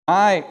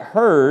I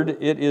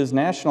heard it is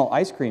National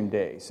Ice Cream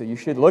Day, so you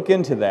should look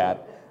into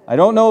that. I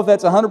don't know if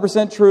that's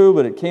 100% true,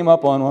 but it came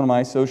up on one of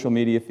my social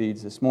media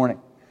feeds this morning.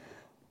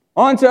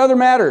 On to other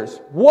matters.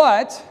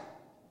 What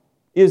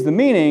is the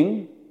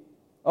meaning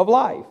of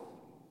life?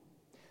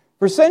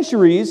 For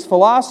centuries,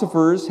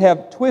 philosophers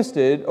have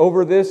twisted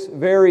over this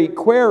very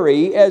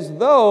query as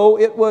though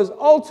it was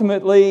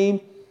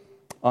ultimately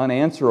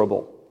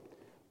unanswerable.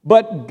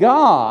 But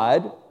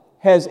God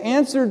has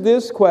answered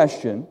this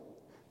question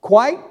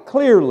quite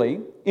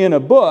clearly in a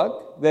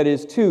book that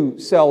is too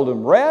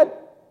seldom read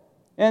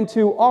and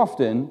too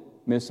often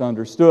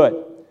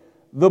misunderstood.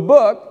 The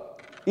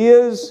book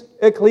is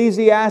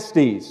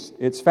Ecclesiastes.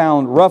 It's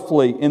found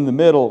roughly in the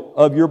middle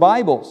of your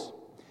Bibles.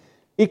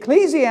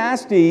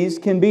 Ecclesiastes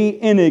can be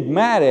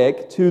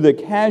enigmatic to the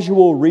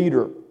casual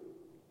reader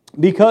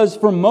because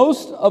for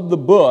most of the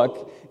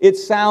book, it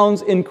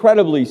sounds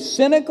incredibly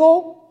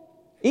cynical,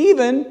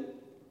 even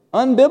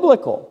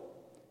unbiblical.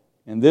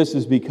 And this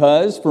is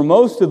because for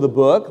most of the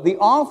book, the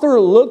author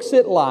looks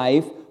at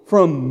life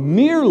from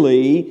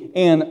merely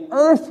an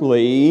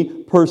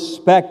earthly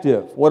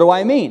perspective. What do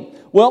I mean?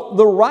 Well,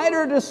 the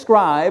writer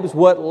describes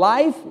what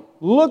life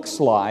looks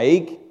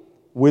like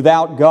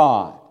without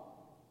God.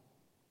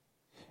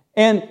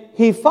 And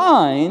he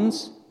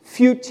finds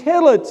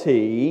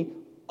futility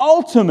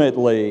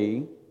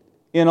ultimately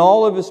in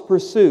all of his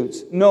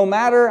pursuits, no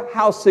matter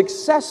how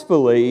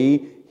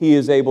successfully he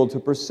is able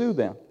to pursue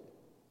them.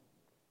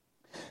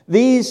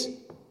 These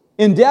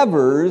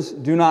endeavors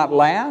do not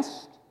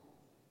last,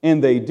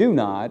 and they do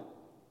not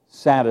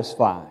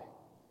satisfy.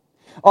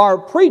 Our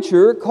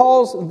preacher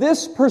calls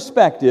this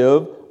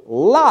perspective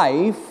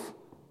life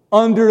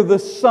under the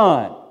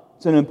sun.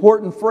 It's an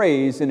important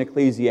phrase in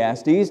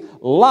Ecclesiastes,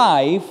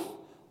 life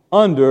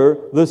under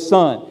the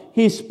sun.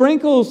 He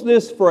sprinkles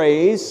this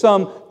phrase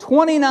some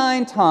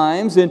 29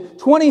 times in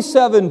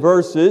 27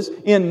 verses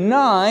in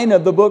 9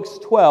 of the book's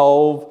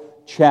 12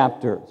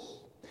 chapters.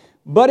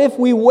 But if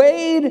we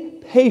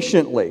wade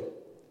patiently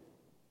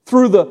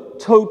through the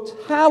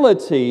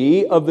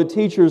totality of the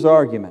teacher's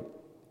argument,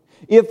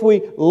 if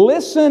we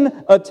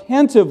listen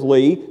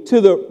attentively to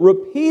the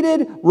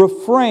repeated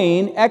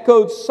refrain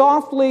echoed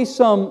softly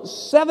some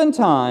 7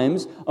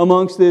 times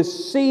amongst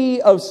this sea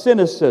of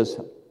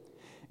cynicism,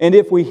 and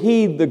if we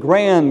heed the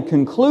grand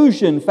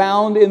conclusion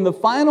found in the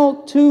final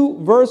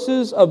 2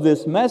 verses of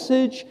this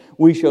message,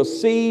 we shall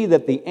see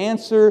that the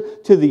answer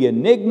to the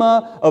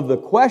enigma of the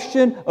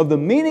question of the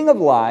meaning of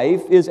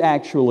life is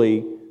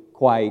actually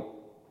quite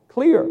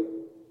clear.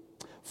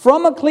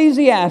 From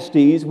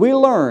Ecclesiastes, we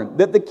learn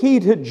that the key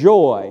to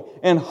joy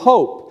and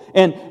hope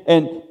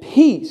and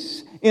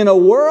peace in a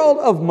world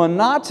of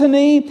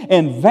monotony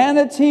and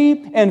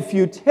vanity and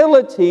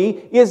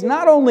futility is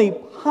not only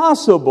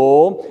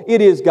possible, it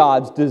is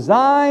God's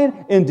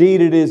design, indeed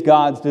it is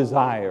God's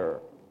desire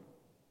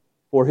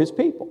for His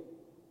people.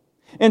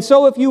 And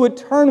so if you would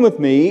turn with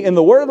me in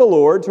the Word of the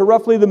Lord to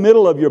roughly the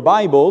middle of your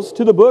Bibles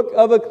to the book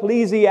of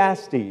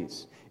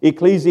Ecclesiastes.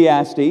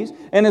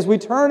 And as we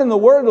turn in the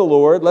Word of the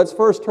Lord, let's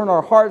first turn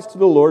our hearts to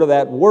the Lord of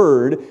that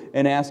Word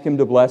and ask Him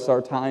to bless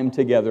our time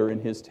together in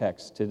His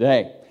text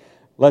today.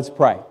 Let's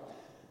pray.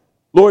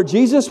 Lord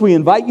Jesus, we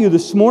invite You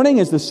this morning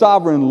as the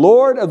sovereign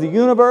Lord of the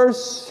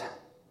universe,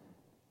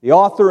 the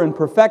author and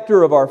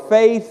perfecter of our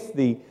faith,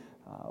 the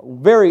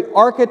very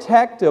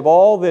architect of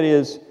all that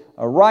is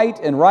right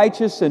and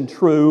righteous and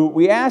true.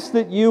 We ask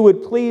that You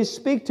would please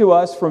speak to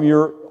us from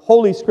Your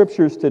Holy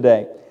Scriptures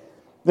today.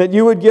 That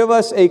You would give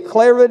us a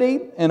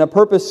clarity and a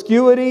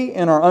perspicuity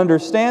in our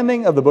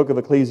understanding of the book of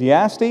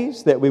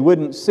Ecclesiastes, that we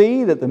wouldn't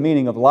see that the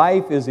meaning of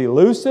life is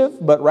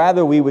elusive, but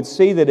rather we would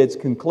see that it's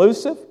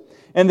conclusive,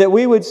 and that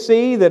we would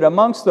see that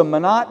amongst the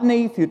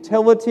monotony,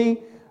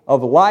 futility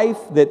of life,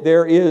 that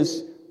there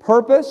is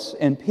purpose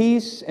and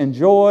peace and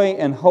joy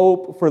and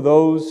hope for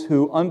those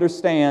who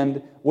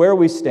understand where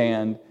we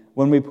stand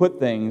when we put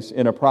things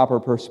in a proper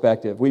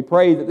perspective. We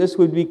pray that this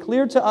would be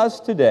clear to us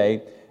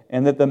today,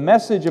 and that the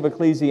message of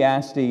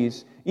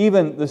Ecclesiastes,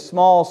 even the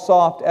small,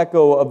 soft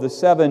echo of the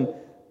 7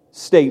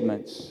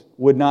 statements,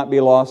 would not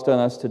be lost on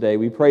us today.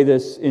 We pray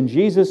this in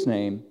Jesus'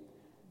 name.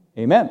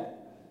 Amen.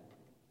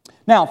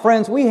 Now,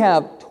 friends, we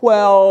have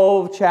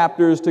 12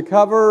 chapters to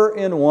cover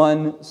in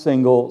one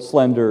single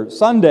slender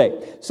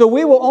Sunday. So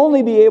we will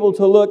only be able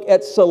to look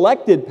at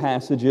selected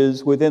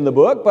passages within the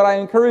book, but I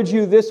encourage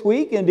you this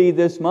week, indeed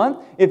this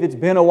month, if it's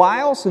been a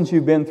while since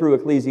you've been through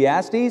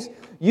Ecclesiastes,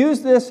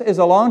 use this as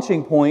a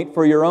launching point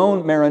for your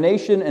own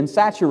marination and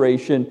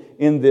saturation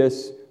in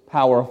this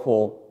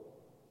powerful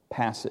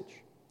passage.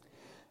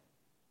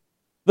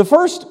 The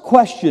first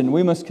question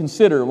we must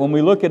consider when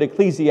we look at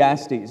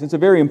Ecclesiastes, it's a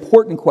very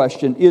important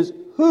question, is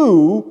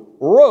who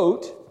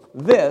wrote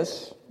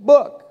this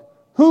book?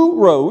 Who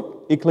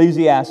wrote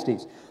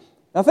Ecclesiastes?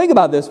 Now think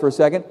about this for a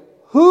second.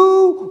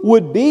 Who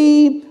would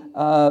be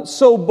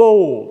so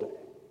bold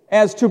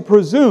as to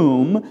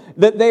presume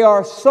that they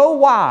are so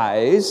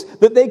wise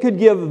that they could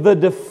give the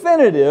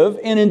definitive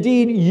and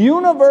indeed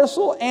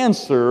universal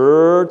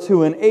answer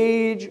to an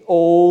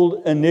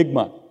age-old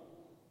enigma?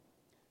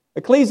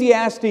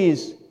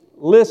 Ecclesiastes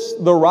lists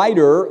the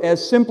writer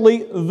as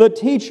simply the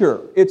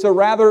teacher. It's a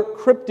rather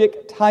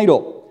cryptic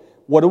title.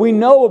 What do we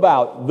know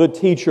about the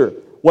teacher?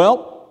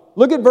 Well,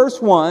 look at verse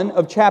 1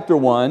 of chapter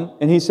 1,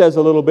 and he says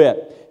a little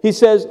bit. He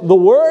says, the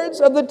words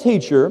of the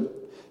teacher,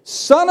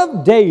 son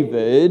of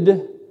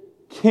David,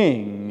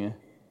 king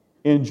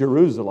in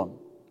Jerusalem.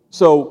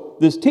 So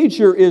this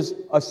teacher is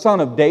a son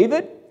of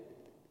David,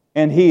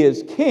 and he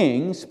is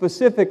king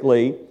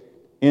specifically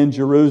in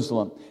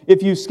Jerusalem.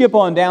 If you skip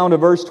on down to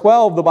verse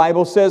 12, the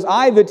Bible says,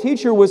 I, the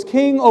teacher, was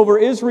king over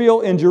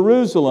Israel in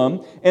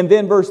Jerusalem. And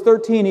then verse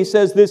 13, he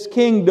says, this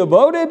king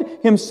devoted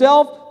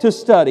himself to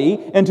study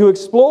and to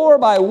explore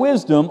by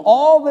wisdom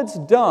all that's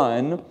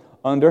done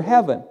under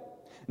heaven.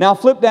 Now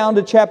flip down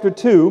to chapter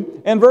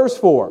 2 and verse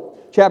 4.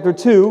 Chapter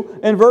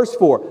 2 and verse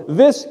 4.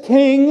 This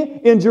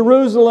king in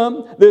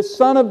Jerusalem, this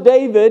son of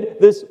David,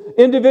 this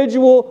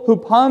individual who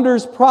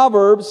ponders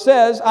Proverbs,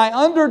 says, I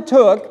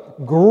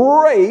undertook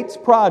great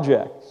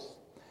projects.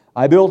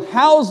 I built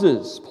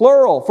houses,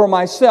 plural, for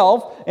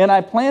myself, and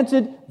I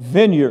planted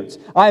vineyards.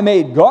 I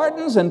made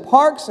gardens and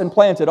parks and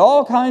planted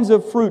all kinds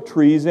of fruit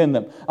trees in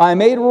them. I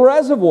made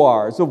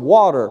reservoirs of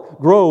water,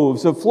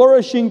 groves of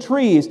flourishing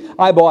trees.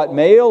 I bought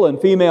male and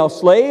female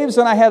slaves,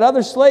 and I had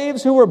other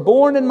slaves who were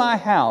born in my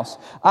house.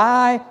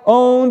 I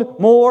owned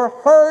more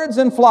herds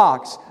and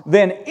flocks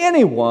than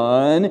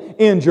anyone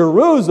in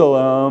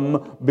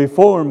Jerusalem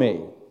before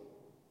me.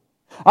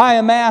 I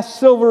amassed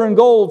silver and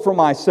gold for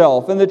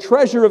myself, and the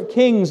treasure of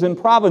kings and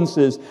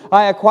provinces.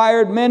 I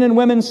acquired men and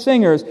women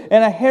singers,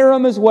 and a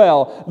harem as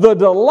well, the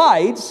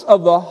delights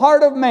of the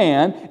heart of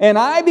man, and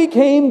I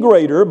became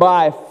greater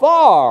by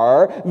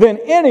far than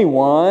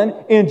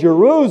anyone in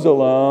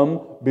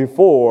Jerusalem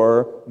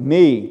before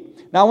me.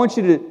 Now I want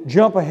you to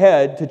jump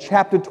ahead to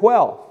chapter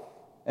 12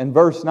 and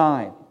verse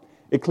 9.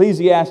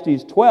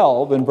 Ecclesiastes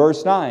 12 and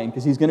verse 9,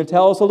 because he's going to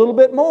tell us a little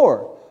bit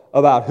more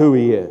about who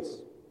he is.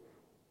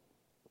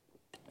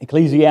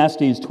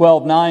 Ecclesiastes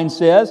 12:9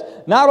 says,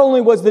 not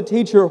only was the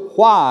teacher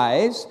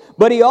wise,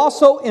 but he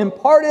also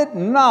imparted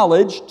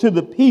knowledge to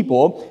the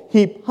people.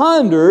 He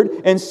pondered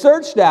and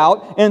searched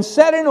out and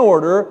set in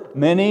order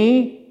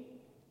many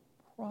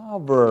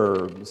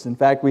proverbs. In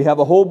fact, we have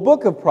a whole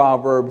book of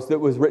Proverbs that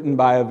was written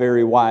by a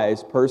very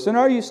wise person.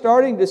 Are you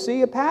starting to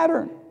see a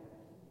pattern?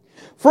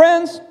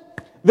 Friends,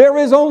 there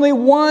is only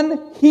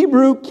one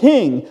Hebrew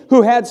king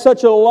who had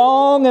such a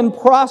long and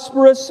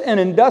prosperous and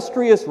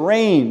industrious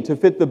reign to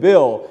fit the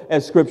bill,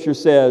 as Scripture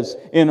says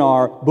in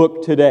our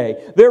book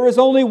today. There is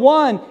only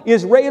one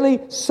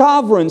Israeli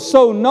sovereign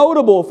so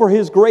notable for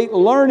his great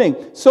learning,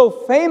 so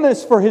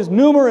famous for his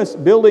numerous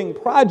building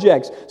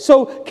projects,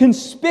 so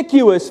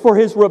conspicuous for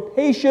his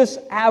rapacious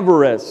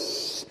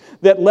avarice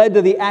that led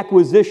to the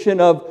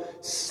acquisition of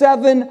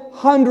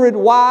 700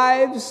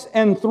 wives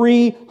and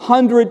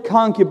 300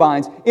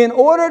 concubines. In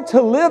order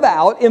to live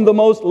out in the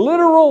most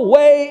literal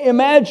way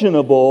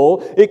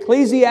imaginable,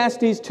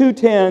 Ecclesiastes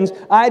 2:10,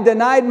 I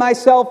denied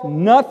myself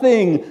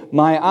nothing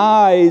my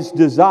eyes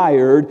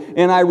desired,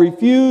 and I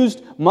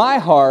refused my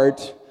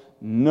heart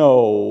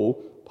no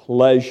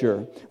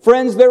pleasure.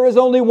 Friends, there is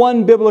only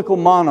one biblical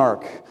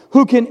monarch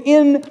who can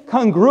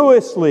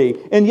incongruously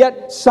and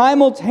yet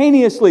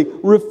simultaneously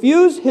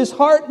refuse his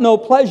heart no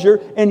pleasure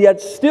and yet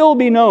still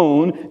be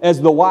known as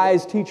the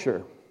wise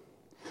teacher,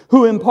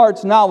 who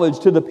imparts knowledge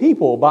to the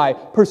people by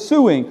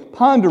pursuing,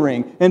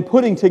 pondering, and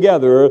putting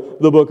together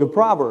the book of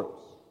Proverbs.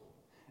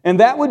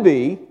 And that would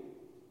be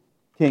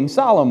King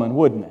Solomon,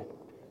 wouldn't it?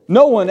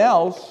 No one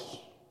else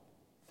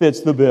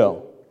fits the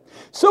bill.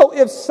 So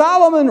if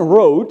Solomon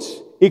wrote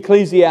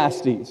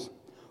Ecclesiastes,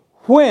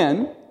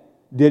 when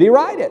did he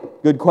write it?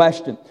 Good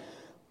question.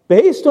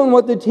 Based on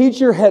what the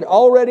teacher had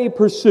already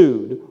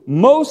pursued,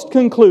 most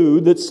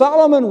conclude that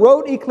Solomon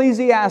wrote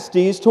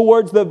Ecclesiastes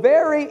towards the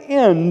very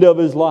end of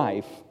his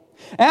life.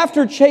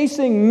 After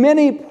chasing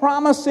many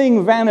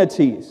promising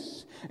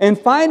vanities and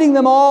finding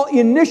them all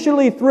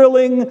initially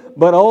thrilling,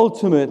 but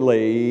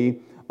ultimately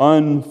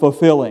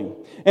unfulfilling.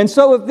 And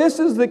so if this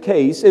is the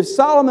case, if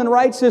Solomon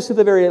writes this at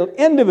the very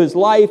end of his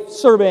life,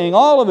 surveying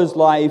all of his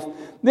life,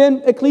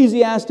 then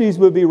Ecclesiastes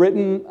would be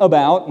written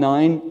about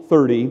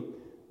 930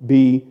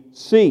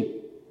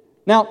 B.C.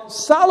 Now,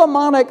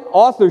 Solomonic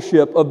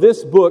authorship of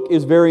this book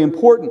is very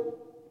important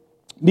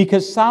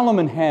because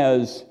Solomon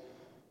has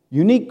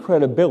unique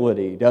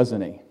credibility,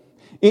 doesn't he?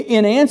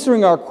 In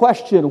answering our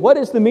question, what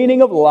is the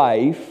meaning of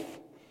life,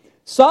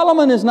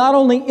 Solomon is not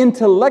only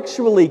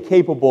intellectually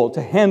capable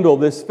to handle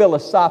this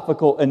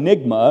philosophical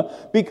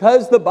enigma,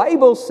 because the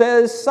Bible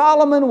says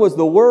Solomon was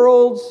the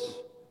world's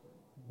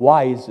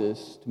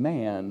wisest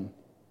man.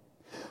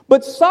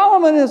 But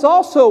Solomon is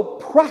also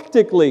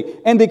practically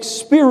and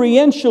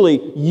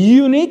experientially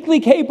uniquely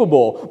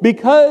capable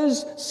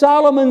because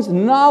Solomon's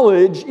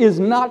knowledge is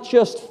not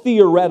just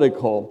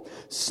theoretical.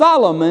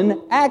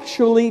 Solomon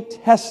actually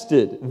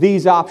tested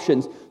these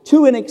options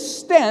to an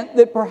extent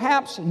that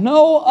perhaps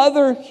no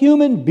other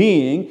human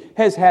being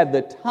has had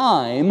the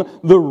time,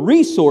 the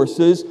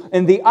resources,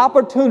 and the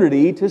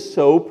opportunity to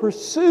so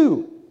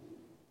pursue.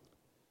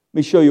 Let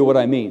me show you what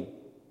I mean.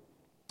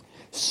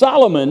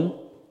 Solomon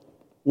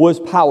was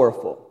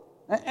powerful.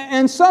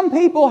 And some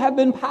people have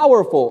been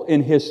powerful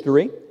in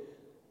history,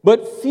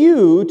 but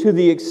few to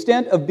the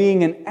extent of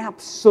being an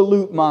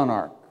absolute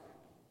monarch.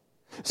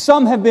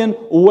 Some have been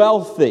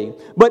wealthy,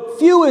 but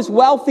few as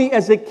wealthy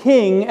as a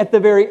king at the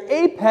very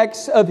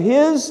apex of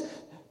his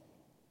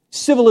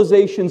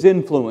civilization's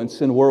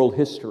influence in world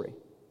history.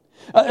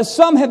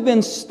 Some have been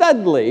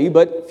studly,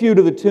 but few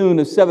to the tune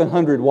of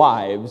 700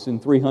 wives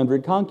and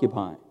 300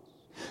 concubines.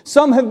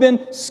 Some have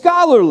been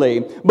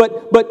scholarly,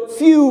 but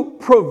few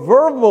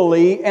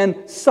proverbially and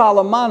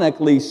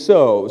Solomonically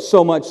so.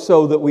 So much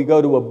so that we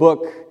go to a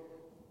book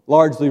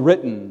largely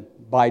written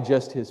by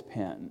just his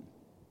pen,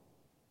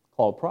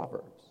 called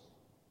Proverbs.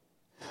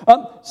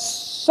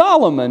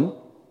 Solomon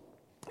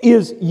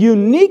is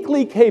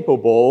uniquely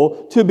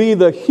capable to be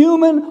the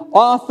human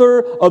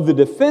author of the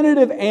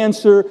definitive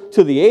answer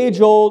to the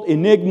age-old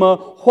enigma,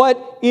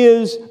 what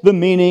is the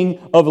meaning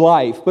of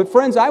life? But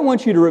friends, I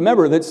want you to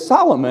remember that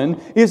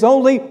Solomon is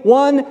only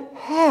one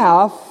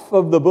half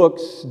of the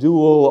book's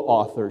dual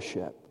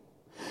authorship.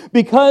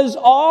 Because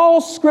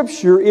all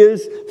Scripture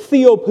is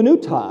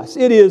theopneustos,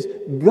 it is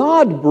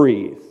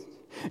God-breathed.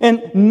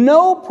 And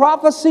no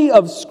prophecy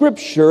of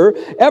Scripture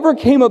ever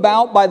came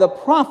about by the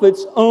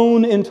prophet's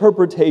own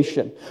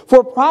interpretation.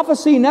 For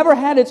prophecy never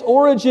had its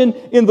origin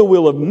in the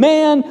will of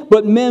man,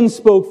 but men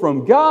spoke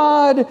from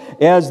God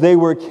as they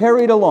were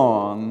carried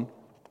along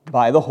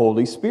by the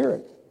Holy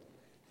Spirit.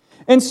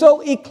 And so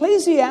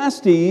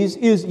Ecclesiastes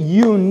is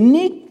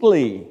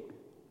uniquely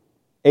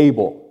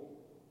able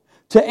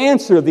to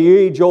answer the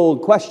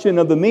age-old question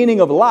of the meaning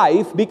of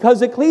life,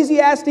 because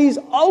Ecclesiastes'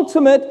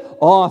 ultimate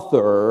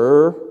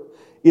author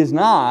is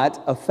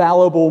not a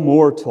fallible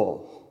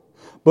mortal,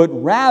 but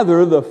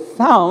rather the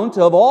fount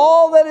of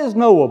all that is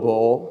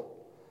knowable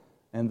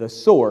and the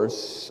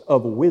source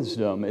of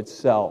wisdom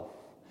itself.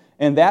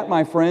 And that,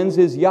 my friends,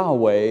 is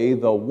Yahweh,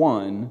 the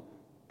one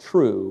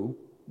true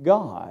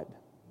God.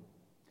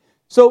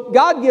 So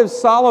God gives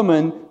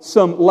Solomon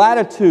some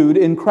latitude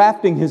in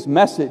crafting his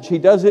message. He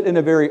does it in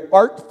a very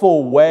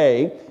artful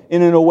way,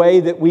 and in a way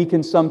that we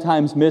can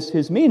sometimes miss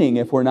his meaning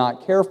if we're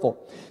not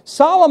careful.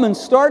 Solomon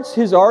starts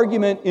his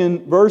argument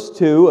in verse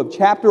 2 of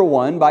chapter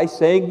 1 by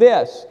saying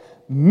this: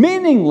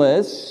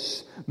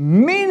 meaningless,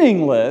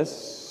 meaningless,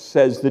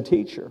 says the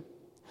teacher.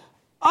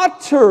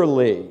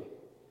 Utterly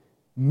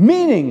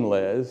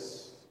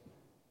meaningless,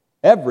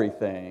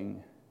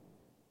 everything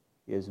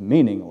is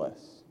meaningless.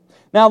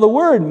 Now, the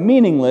word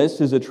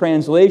meaningless is a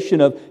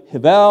translation of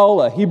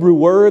hivel, a Hebrew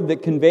word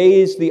that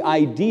conveys the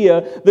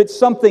idea that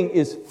something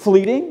is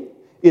fleeting,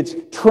 it's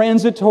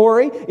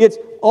transitory, it's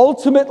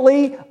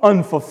ultimately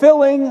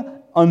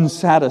unfulfilling,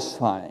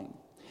 unsatisfying.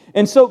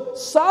 And so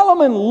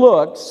Solomon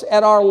looks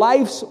at our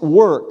life's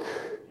work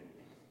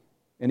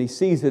and he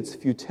sees its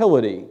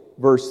futility.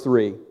 Verse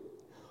 3.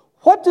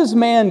 What does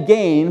man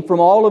gain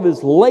from all of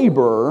his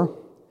labor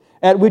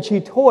at which he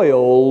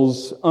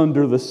toils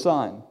under the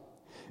sun?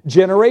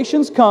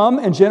 Generations come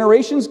and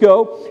generations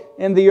go,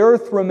 and the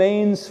earth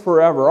remains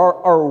forever.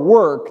 Our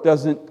work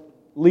doesn't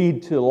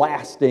lead to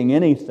lasting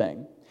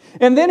anything.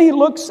 And then he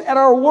looks at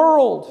our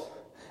world,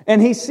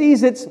 and he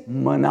sees its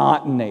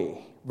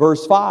monotony.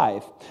 Verse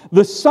 5,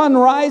 the sun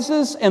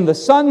rises and the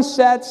sun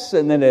sets,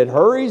 and then it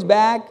hurries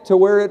back to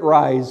where it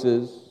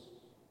rises.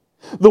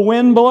 The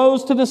wind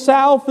blows to the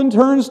south and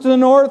turns to the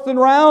north, and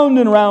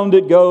round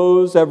it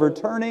goes, ever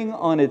turning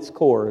on its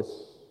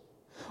course.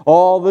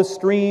 All the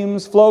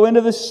streams flow into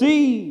the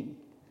sea,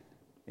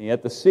 and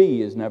yet the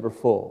sea is never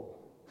full.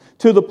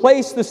 To the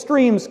place the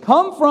streams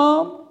come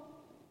from,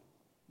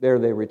 there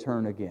they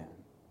return again.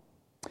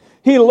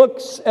 He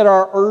looks at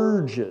our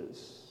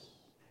urges,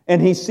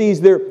 and he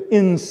sees their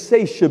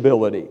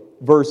insatiability.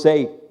 Verse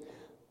 8,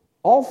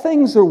 all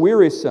things are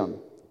wearisome.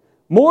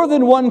 More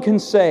than one can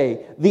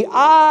say, the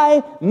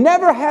eye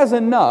never has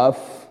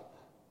enough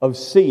of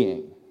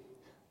seeing,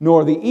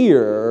 nor the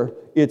ear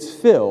its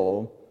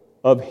fill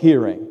of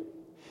hearing.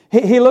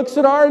 He looks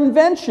at our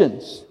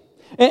inventions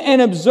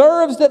and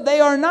observes that they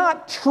are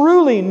not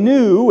truly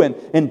new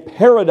and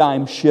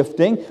paradigm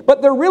shifting,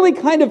 but they're really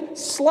kind of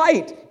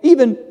slight,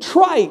 even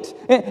trite.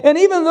 And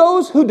even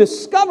those who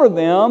discover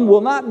them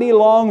will not be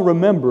long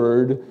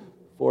remembered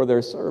for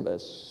their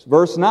service.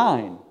 Verse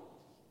 9.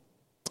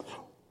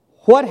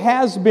 What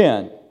has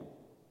been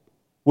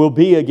will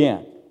be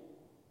again.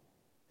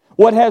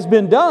 What has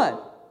been done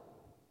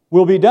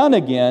will be done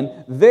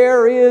again.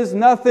 There is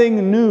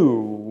nothing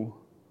new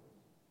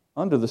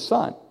under the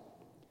sun.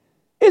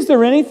 Is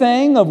there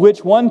anything of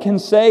which one can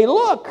say,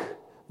 look,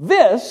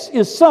 this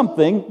is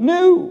something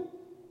new?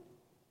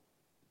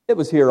 It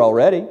was here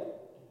already,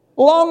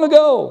 long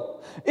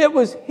ago. It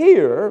was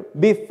here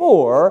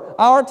before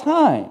our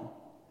time.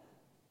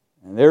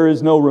 And there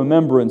is no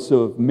remembrance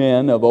of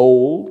men of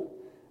old,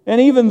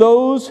 and even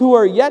those who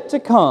are yet to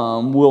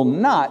come will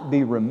not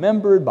be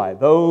remembered by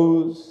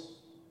those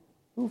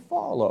who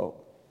follow.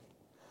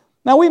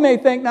 Now we may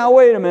think, now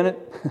wait a minute,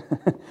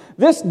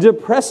 this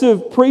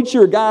depressive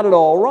preacher got it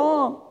all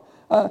wrong.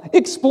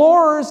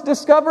 Explorers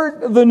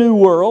discovered the New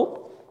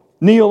World.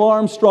 Neil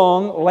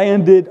Armstrong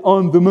landed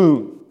on the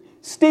moon.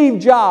 Steve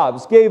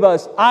Jobs gave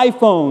us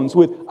iPhones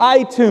with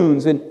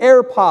iTunes and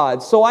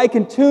AirPods so I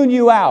can tune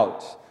you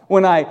out.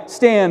 When I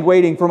stand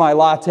waiting for my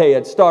latte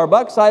at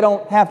Starbucks, I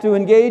don't have to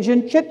engage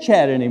in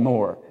chit-chat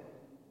anymore.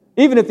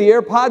 Even if the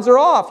AirPods are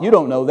off, you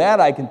don't know that,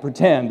 I can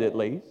pretend at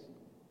least.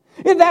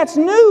 That's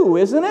new,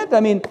 isn't it? I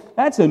mean,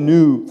 that's a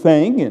new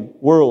thing in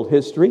world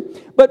history.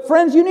 But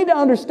friends, you need to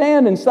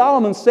understand in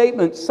Solomon's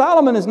statement,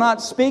 Solomon is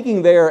not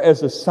speaking there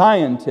as a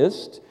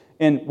scientist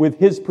and with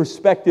his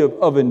perspective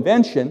of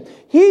invention.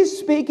 He's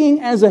speaking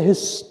as a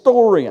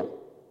historian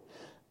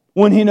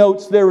when he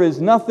notes there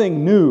is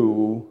nothing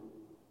new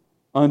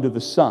under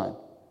the sun.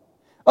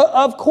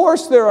 Of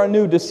course, there are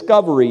new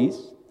discoveries,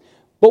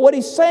 but what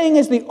he's saying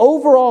is the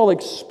overall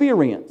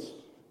experience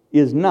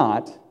is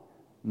not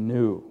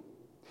new.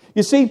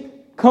 You see,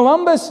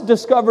 Columbus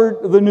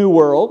discovered the New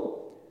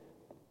World,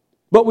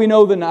 but we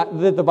know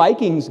that the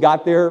Vikings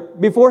got there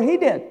before he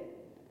did.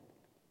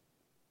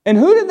 And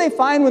who did they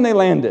find when they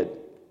landed?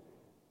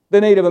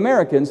 The Native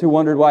Americans, who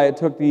wondered why it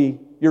took the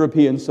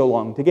Europeans so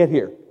long to get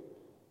here.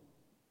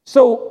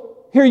 So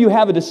here you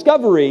have a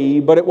discovery,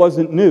 but it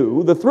wasn't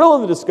new. The thrill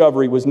of the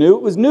discovery was new.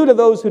 It was new to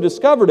those who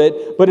discovered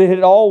it, but it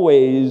had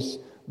always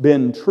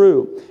been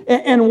true.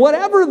 And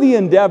whatever the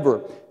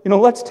endeavor,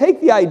 let's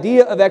take the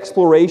idea of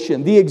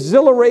exploration, the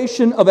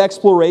exhilaration of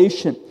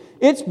exploration.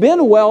 It's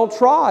been well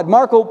trod.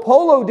 Marco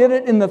Polo did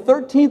it in the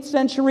 13th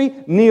century.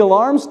 Neil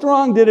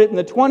Armstrong did it in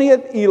the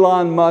 20th.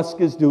 Elon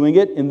Musk is doing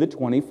it in the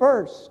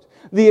 21st.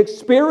 The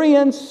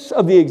experience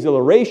of the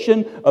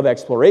exhilaration of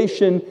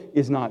exploration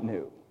is not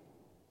new.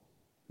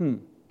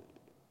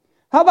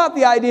 How about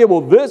the idea,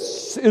 well,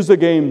 this is a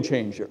game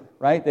changer,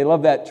 right? They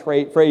love that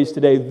phrase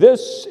today,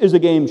 this is a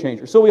game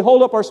changer. So we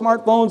hold up our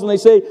smartphones and they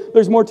say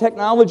there's more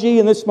technology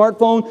in this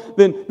smartphone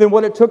than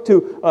what it took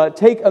to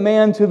take a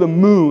man to the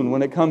moon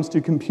when it comes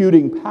to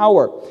computing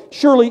power.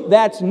 Surely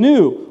that's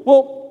new.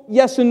 Well,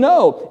 yes and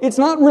no. It's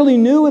not really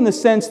new in the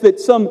sense that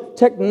some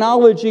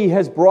technology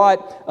has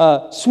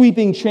brought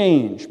sweeping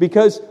change,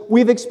 because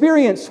we've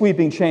experienced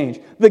sweeping change.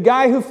 The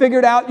guy who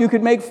figured out you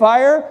could make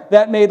fire,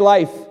 that made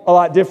life a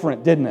lot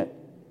different, didn't it?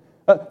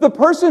 The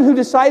person who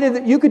decided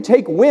that you could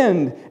take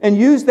wind and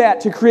use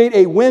that to create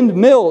a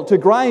windmill to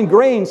grind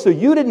grain so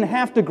you didn't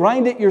have to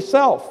grind it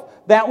yourself,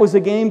 that was a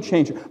game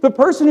changer. The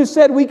person who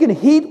said we can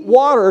heat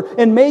water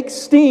and make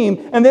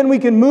steam and then we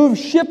can move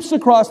ships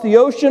across the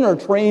ocean or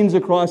trains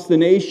across the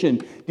nation.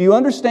 Do you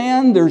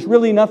understand? There's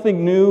really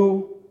nothing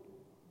new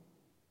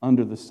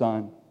under the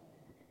sun.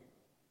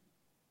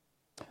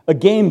 A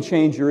game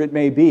changer it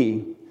may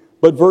be,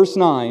 but verse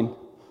 9,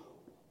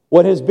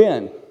 what has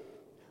been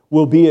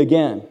will be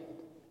again.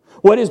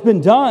 What has been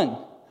done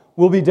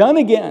will be done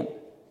again.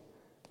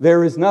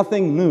 There is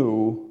nothing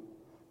new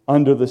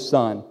under the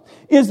sun.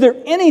 Is there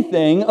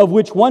anything of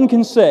which one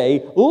can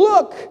say,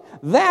 look,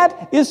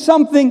 that is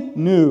something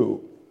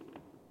new?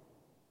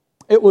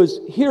 It was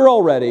here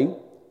already,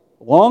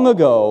 long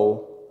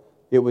ago.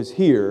 It was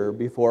here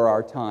before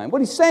our time.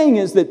 What he's saying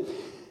is that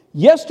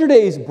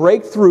yesterday's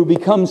breakthrough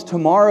becomes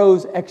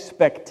tomorrow's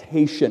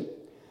expectation.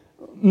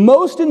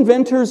 Most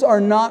inventors are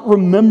not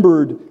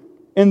remembered.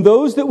 And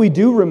those that we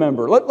do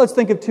remember, let's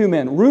think of two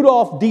men.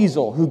 Rudolf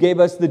Diesel, who gave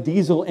us the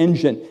diesel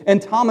engine, and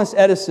Thomas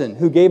Edison,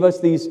 who gave us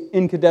these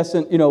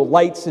incandescent,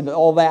 lights and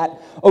all that.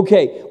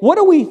 Okay, what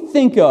do we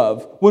think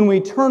of when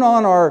we turn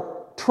on our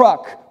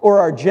truck or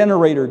our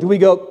generator? Do we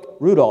go,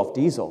 Rudolf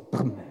Diesel?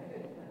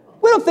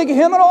 We don't think of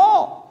him at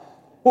all.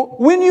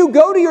 When you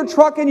go to your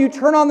truck and you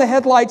turn on the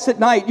headlights at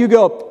night, you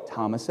go,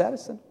 Thomas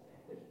Edison.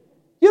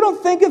 You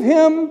don't think of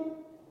him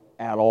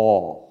at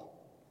all.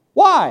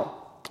 Why?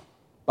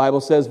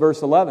 Bible says,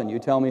 verse 11, you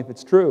tell me if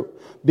it's true.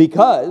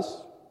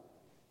 Because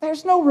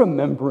there's no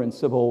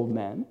remembrance of old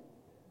men.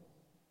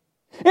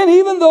 And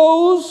even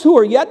those who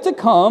are yet to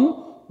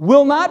come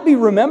will not be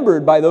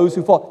remembered by those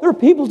who fall. There are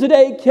people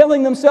today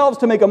killing themselves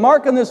to make a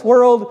mark in this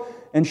world,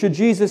 and should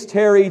Jesus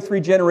tarry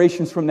 3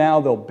 generations from now,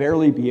 they'll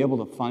barely be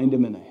able to find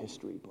him in a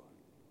history book.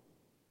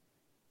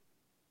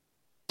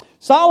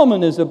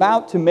 Solomon is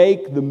about to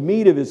make the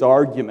meat of his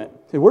argument.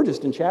 See, we're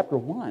just in chapter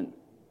 1.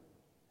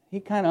 He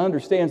kind of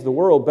understands the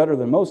world better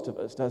than most of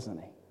us, doesn't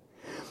he?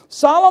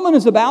 Solomon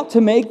is about to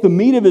make the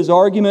meat of his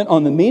argument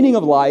on the meaning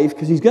of life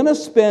because he's going to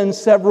spend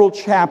several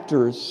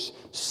chapters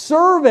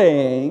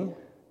surveying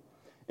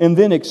and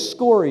then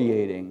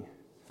excoriating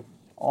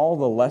all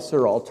the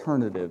lesser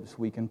alternatives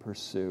we can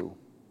pursue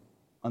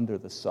under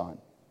the sun.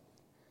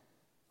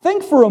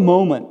 Think for a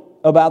moment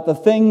about the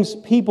things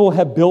people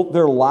have built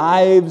their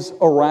lives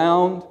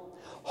around,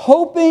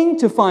 hoping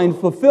to find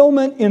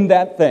fulfillment in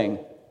that thing.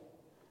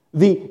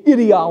 The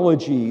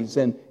ideologies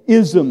and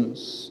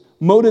isms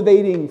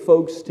motivating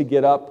folks to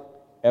get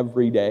up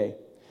every day.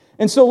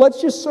 And so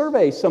let's just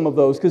survey some of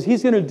those, because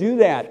he's going to do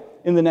that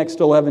in the next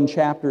 11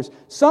 chapters.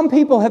 Some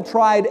people have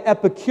tried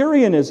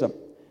Epicureanism,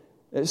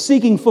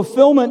 seeking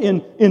fulfillment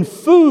in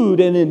food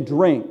and in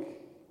drink.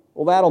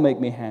 Well, that'll make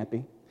me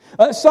happy.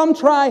 Some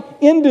try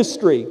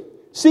industry,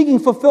 seeking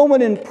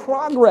fulfillment in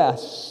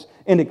progress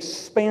and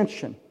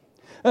expansion.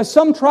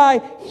 Some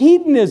try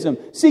hedonism,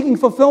 seeking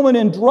fulfillment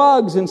in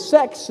drugs and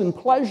sex and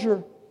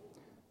pleasure.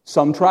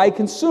 Some try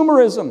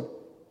consumerism,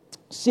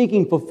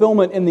 seeking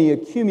fulfillment in the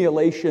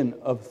accumulation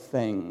of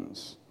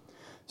things.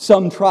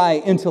 Some try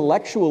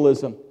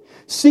intellectualism,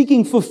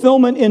 seeking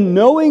fulfillment in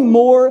knowing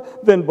more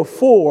than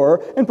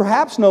before, and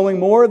perhaps knowing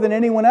more than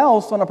anyone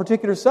else on a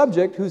particular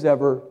subject who's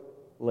ever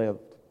lived.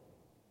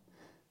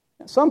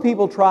 Some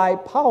people try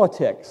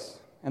politics,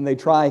 and they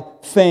try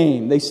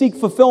fame. They seek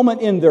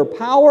fulfillment in their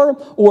power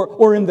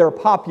or in their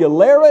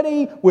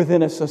popularity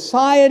within a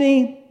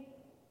society.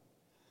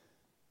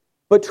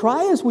 But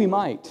try as we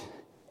might,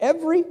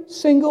 every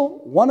single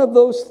one of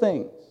those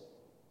things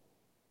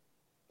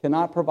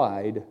cannot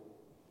provide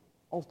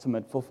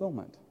ultimate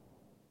fulfillment.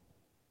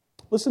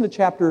 Listen to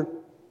chapter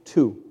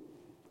 2.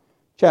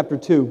 Chapter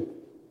 2.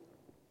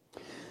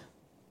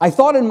 I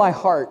thought in my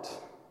heart,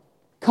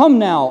 come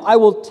now, I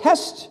will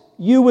test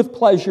you with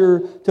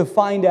pleasure to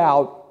find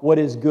out what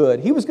is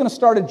good. He was going to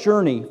start a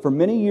journey for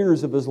many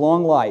years of his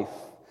long life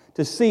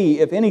to see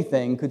if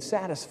anything could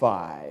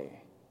satisfy.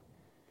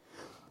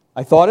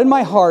 I thought in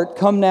my heart,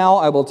 come now,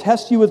 I will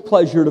test you with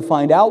pleasure to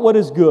find out what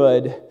is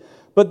good.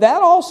 But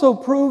that also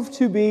proved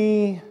to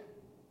be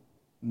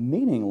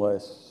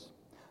meaningless.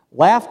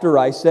 Laughter,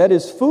 I said,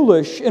 is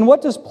foolish, and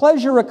what does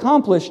pleasure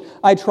accomplish?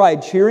 I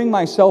tried cheering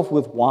myself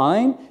with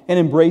wine and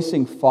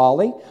embracing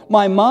folly.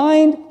 My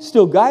mind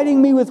still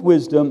guiding me with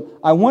wisdom,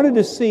 I wanted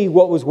to see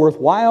what was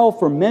worthwhile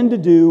for men to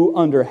do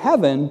under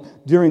heaven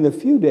during the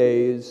few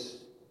days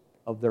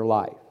of their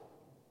life.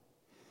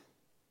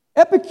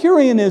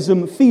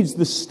 Epicureanism feeds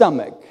the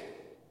stomach.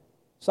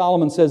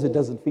 Solomon says it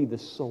doesn't feed the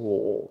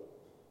soul.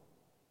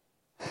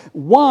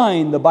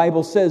 Wine, the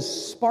Bible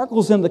says,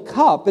 sparkles in the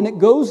cup and it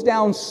goes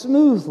down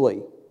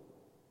smoothly.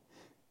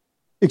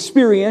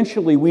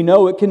 Experientially, we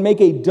know it can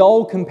make a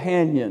dull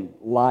companion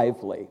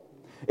lively.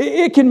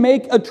 It can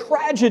make a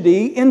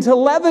tragedy into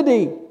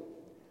levity.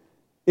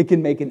 It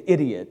can make an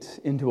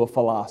idiot into a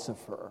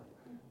philosopher.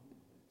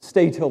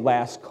 Stay till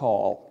last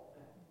call.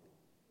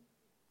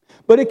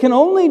 But it can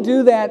only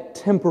do that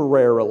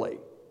temporarily.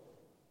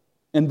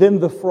 And then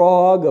the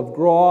frog of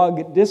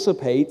grog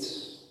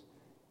dissipates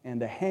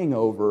and a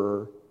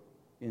hangover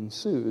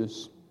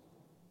ensues.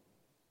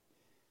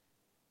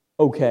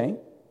 Okay,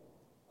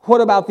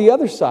 what about the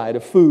other side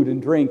of food and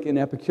drink in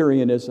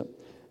Epicureanism?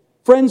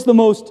 Friends, the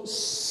most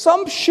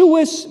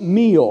sumptuous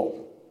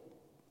meal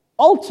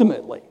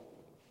ultimately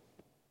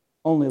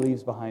only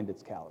leaves behind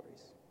its calories.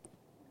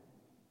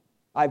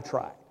 I've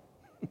tried.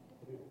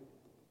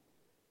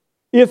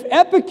 If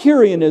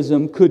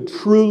Epicureanism could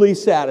truly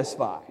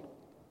satisfy,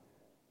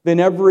 then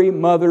every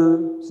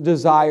mother's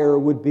desire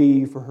would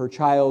be for her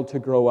child to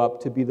grow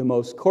up to be the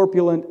most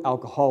corpulent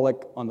alcoholic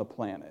on the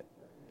planet.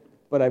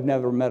 But I've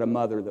never met a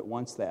mother that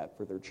wants that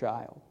for their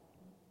child.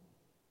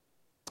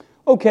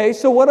 Okay,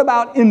 so what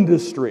about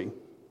industry,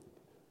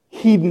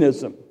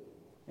 hedonism,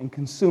 and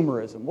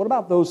consumerism? What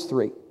about those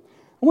three?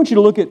 I want you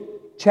to look at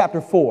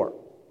chapter 4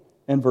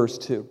 and verse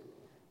 2.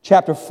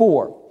 Chapter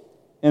 4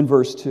 and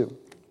verse 2.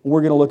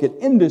 We're going to look at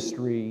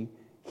industry,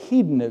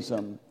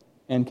 hedonism,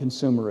 and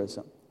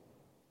consumerism.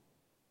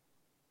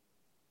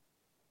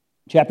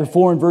 Chapter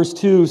 4 and verse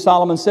 2,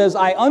 Solomon says,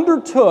 I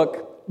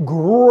undertook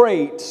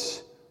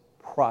great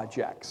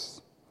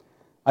projects.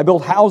 I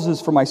built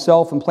houses for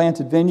myself and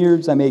planted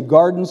vineyards. I made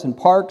gardens and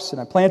parks, and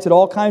I planted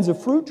all kinds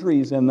of fruit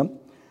trees in them.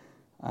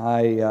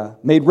 I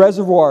made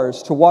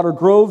reservoirs to water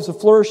groves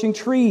of flourishing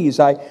trees.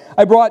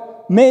 I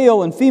brought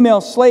male and female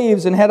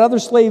slaves and had other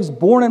slaves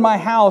born in my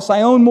house.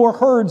 I owned more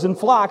herds and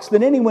flocks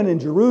than anyone in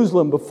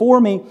Jerusalem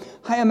before me.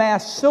 I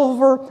amassed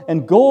silver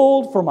and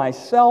gold for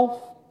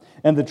myself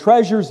and the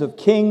treasures of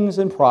kings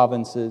and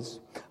provinces.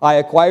 I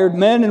acquired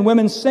men and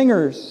women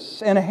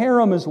singers and a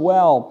harem as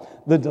well,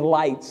 the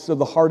delights of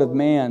the heart of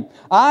man.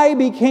 I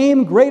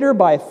became greater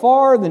by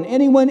far than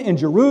anyone in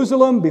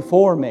Jerusalem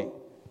before me.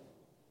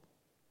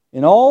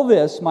 In all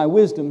this, my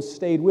wisdom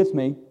stayed with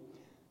me,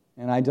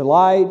 and I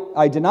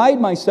denied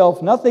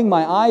myself nothing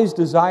my eyes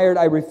desired.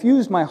 I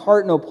refused my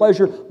heart no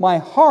pleasure. My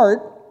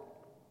heart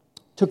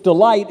took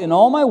delight in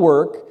all my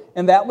work,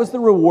 and that was the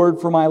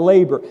reward for my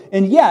labor.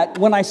 And yet,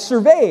 when I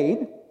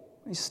surveyed,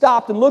 he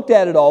stopped and looked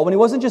at it all, when he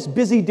wasn't just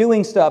busy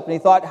doing stuff, and he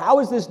thought, how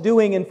is this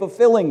doing and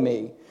fulfilling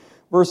me?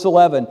 Verse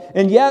 11,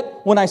 and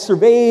yet, when I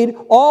surveyed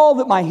all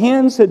that my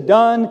hands had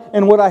done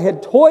and what I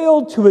had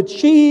toiled to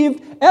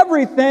achieve,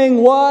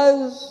 everything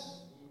was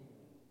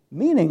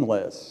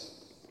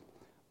meaningless.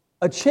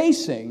 A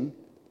chasing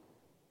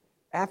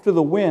after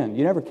the wind.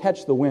 You never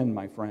catch the wind,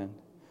 my friend.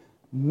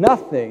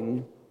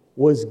 Nothing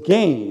was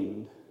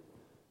gained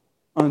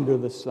under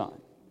the sun.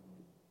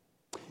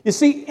 You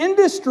see,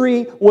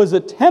 industry was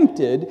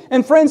attempted,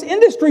 and friends,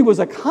 industry was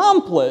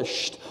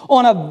accomplished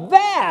on a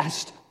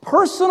vast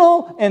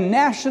personal and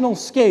national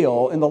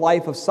scale in the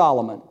life of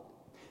Solomon.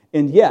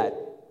 And yet,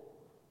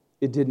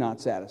 it did not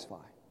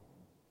satisfy.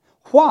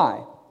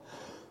 Why?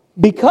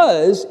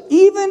 Because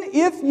even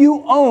if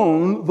you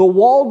own the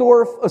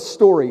Waldorf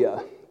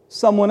Astoria,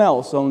 someone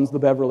else owns the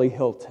Beverly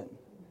Hilton.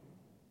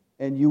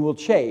 And you will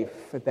chafe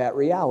at that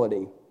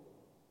reality.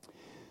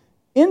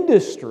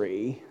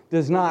 Industry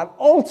does not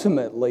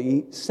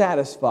ultimately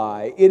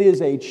satisfy. It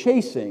is a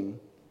chasing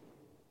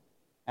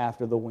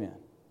after the wind.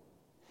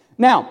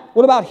 Now,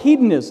 what about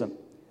hedonism?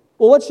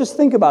 Well, let's just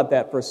think about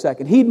that for a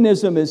second.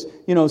 Hedonism is,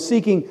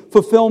 seeking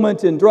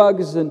fulfillment in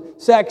drugs and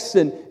sex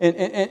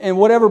and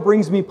whatever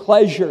brings me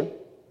pleasure.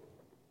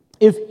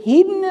 If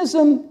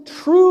hedonism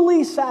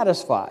truly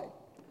satisfied,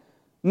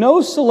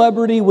 no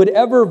celebrity would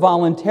ever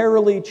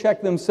voluntarily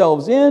check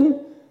themselves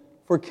in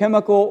for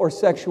chemical or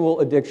sexual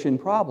addiction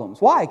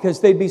problems. Why? Because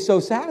they'd be so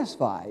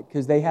satisfied,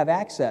 because they have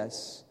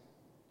access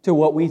to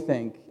what we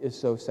think is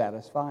so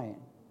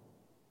satisfying.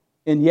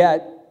 And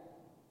yet,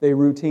 they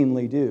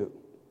routinely do.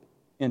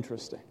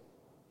 Interesting.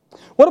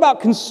 What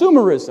about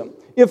consumerism?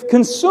 If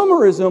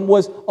consumerism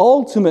was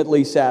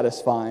ultimately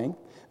satisfying,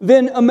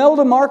 then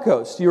Imelda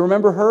Marcos, do you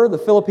remember her, the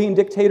Philippine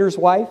dictator's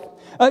wife?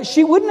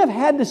 She wouldn't have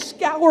had to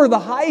scour the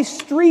high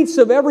streets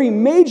of every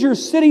major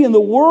city in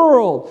the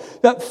world,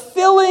 that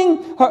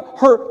filling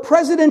her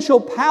presidential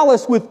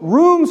palace with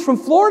rooms from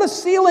floor to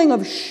ceiling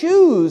of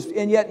shoes,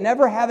 and yet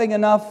never having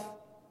enough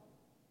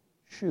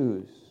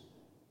shoes.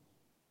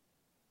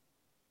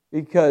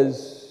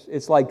 Because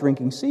it's like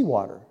drinking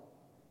seawater.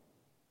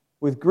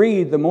 With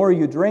greed, the more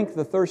you drink,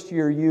 the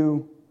thirstier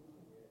you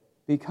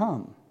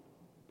become.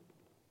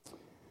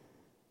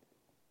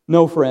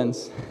 No,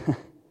 friends.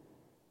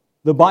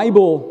 The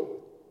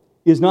Bible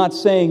is not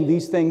saying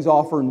these things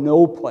offer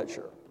no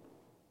pleasure.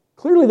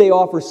 Clearly they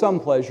offer some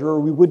pleasure, or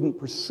we wouldn't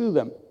pursue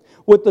them.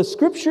 What the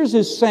Scriptures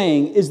is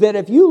saying is that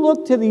if you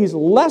look to these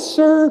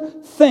lesser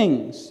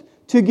things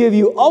to give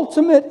you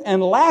ultimate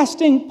and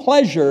lasting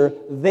pleasure,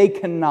 they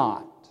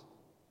cannot.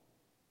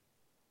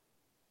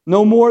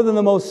 No more than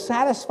the most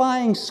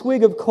satisfying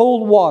swig of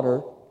cold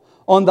water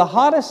on the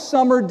hottest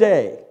summer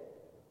day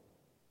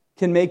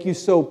can make you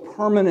so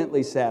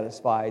permanently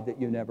satisfied that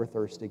you never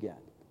thirst again.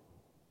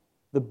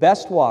 The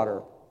best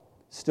water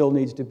still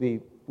needs to be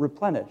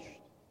replenished.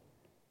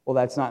 Well,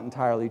 that's not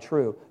entirely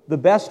true. The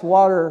best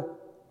water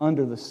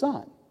under the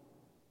sun.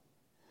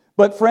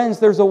 But friends,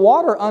 there's a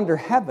water under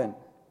heaven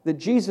that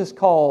Jesus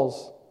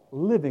calls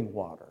living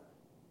water.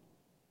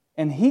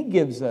 And He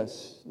gives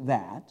us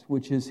that,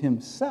 which is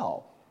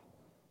Himself,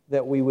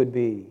 that we would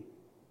be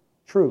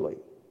truly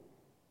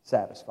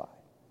satisfied.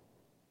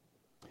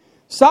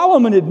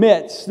 Solomon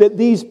admits that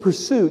these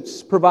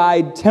pursuits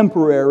provide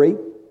temporary,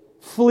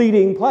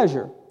 fleeting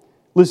pleasure.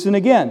 Listen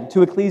again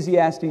to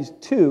Ecclesiastes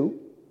 2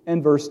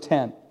 and verse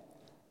 10.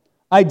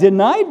 I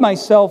denied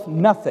myself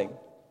nothing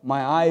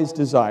my eyes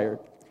desired.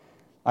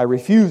 I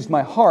refused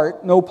my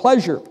heart no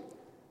pleasure.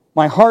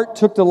 My heart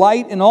took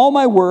delight in all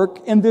my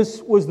work, and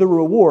this was the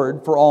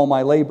reward for all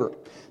my labor.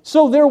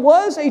 So there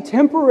was a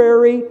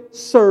temporary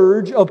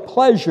surge of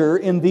pleasure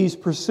in these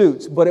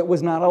pursuits, but it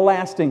was not a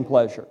lasting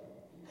pleasure.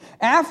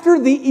 After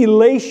the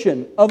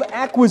elation of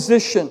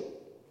acquisition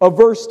of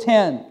verse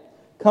 10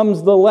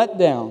 comes the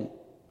letdown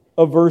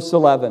of verse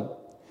 11.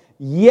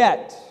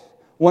 Yet,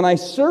 when I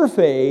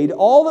surveyed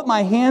all that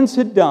my hands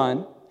had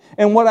done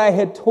and what I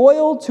had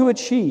toiled to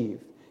achieve,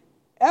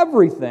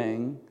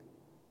 everything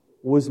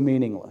was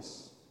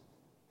meaningless.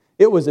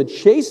 It was a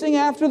chasing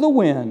after the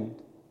wind.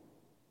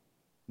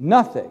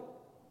 Nothing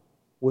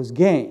was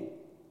gained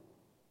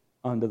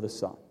under the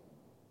sun.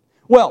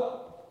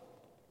 Well,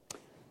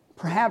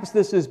 perhaps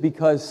this is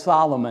because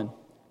Solomon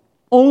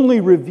only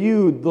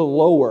reviewed the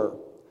lower,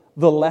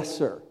 the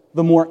lesser,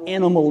 the more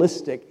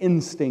animalistic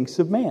instincts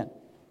of man.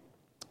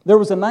 There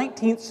was a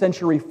 19th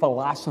century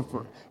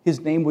philosopher.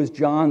 His name was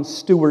John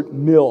Stuart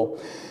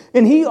Mill.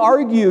 And he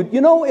argued,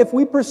 if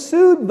we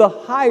pursued the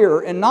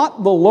higher and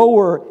not the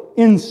lower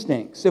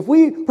instincts, if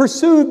we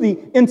pursued the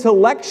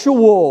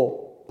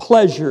intellectual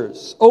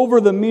pleasures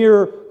over the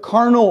mere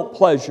carnal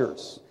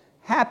pleasures,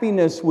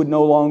 happiness would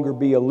no longer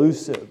be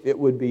elusive. It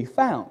would be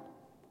found.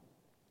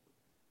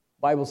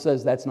 The Bible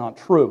says that's not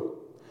true.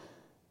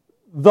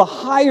 The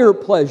higher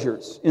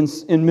pleasures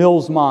in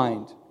Mill's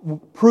mind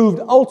proved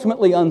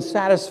ultimately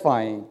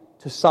unsatisfying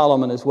to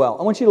Solomon as well.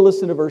 I want you to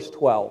listen to verse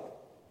 12.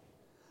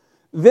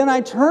 Then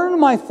I turned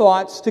my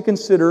thoughts to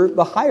consider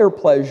the higher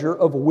pleasure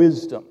of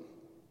wisdom,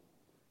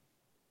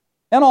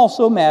 and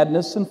also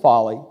madness and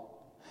folly.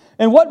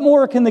 And what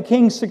more can the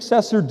king's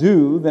successor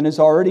do than has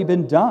already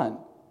been done?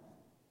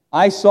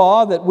 I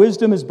saw that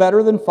wisdom is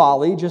better than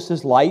folly, just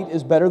as light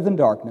is better than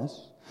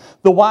darkness.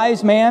 The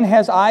wise man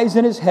has eyes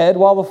in his head,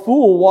 while the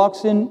fool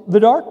walks in the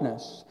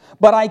darkness.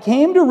 But I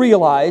came to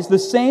realize the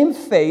same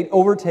fate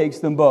overtakes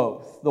them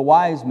both, the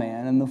wise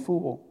man and the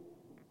fool.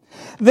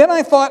 Then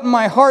I thought in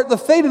my heart, the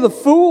fate of the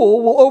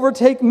fool will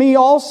overtake me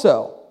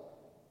also.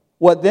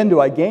 What then do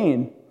I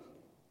gain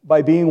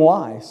by being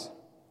wise?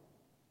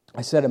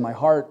 I said in my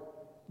heart,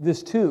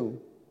 this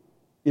too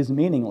is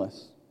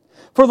meaningless.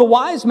 For the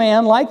wise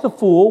man, like the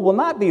fool, will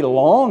not be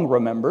long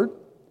remembered.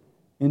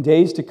 In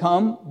days to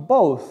come,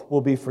 both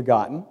will be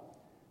forgotten.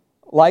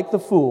 Like the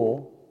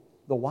fool,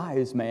 the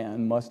wise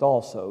man must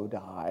also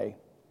die.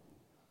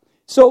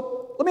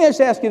 So, let me just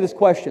ask you this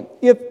question.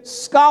 If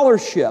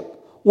scholarship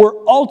were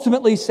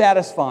ultimately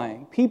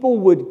satisfying, people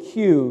would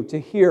queue to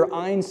hear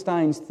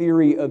Einstein's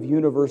theory of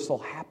universal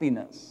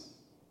happiness.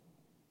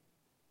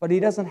 But he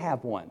doesn't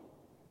have one.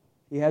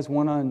 He has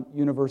one on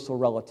universal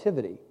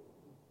relativity,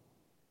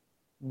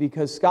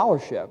 because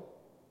scholarship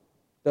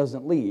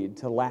doesn't lead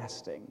to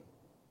lasting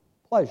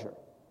pleasure.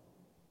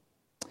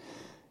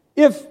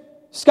 If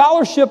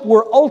scholarship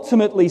were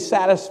ultimately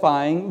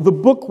satisfying, the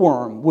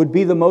bookworm would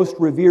be the most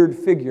revered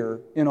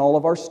figure in all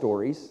of our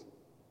stories,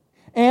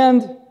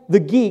 and the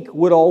geek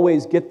would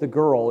always get the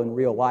girl in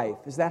real life.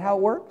 Is that how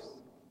it works?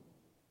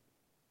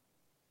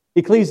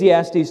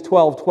 Ecclesiastes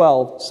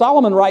 12:12,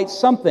 Solomon writes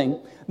something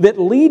that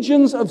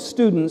legions of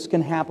students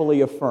can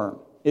happily affirm.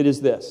 It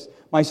is this.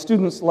 My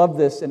students loved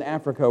this in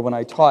Africa when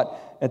I taught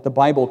at the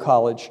Bible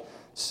college.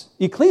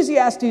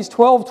 Ecclesiastes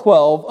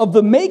 12:12, of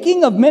the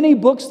making of many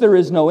books there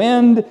is no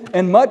end,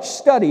 and much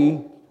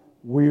study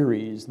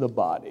wearies the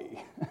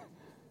body.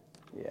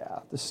 Yeah,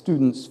 the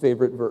student's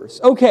favorite verse.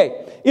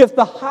 Okay, if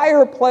the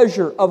higher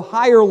pleasure of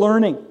higher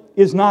learning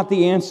is not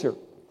the answer,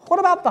 what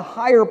about the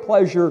higher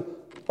pleasure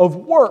of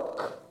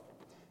work?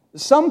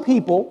 Some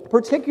people,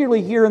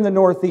 particularly here in the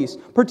Northeast,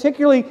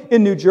 particularly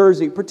in New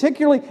Jersey,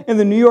 particularly in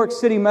the New York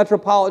City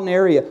metropolitan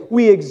area,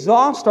 we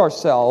exhaust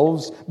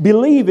ourselves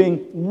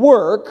believing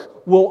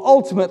work will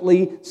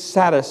ultimately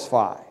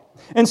satisfy.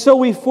 And so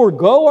we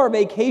forego our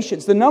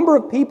vacations. The number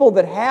of people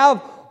that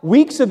have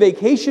weeks of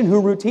vacation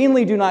who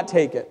routinely do not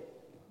take it.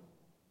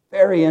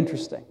 Very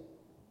interesting.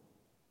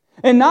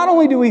 And not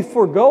only do we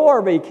forego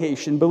our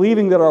vacation,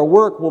 believing that our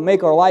work will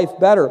make our life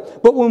better,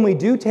 but when we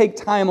do take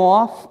time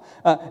off,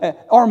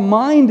 our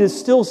mind is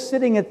still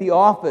sitting at the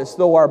office,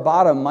 though our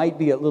bottom might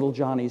be at little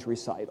Johnny's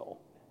recital.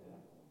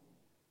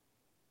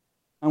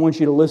 I want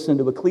you to listen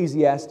to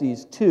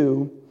Ecclesiastes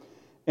 2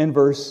 and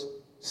verse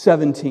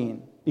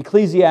 17.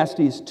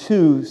 Ecclesiastes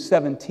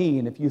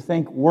 2:17, if you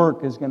think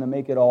work is going to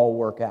make it all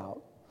work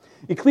out.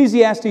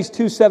 Ecclesiastes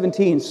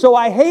 2:17, so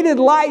I hated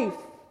life.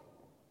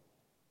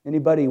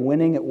 Anybody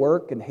winning at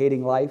work and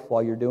hating life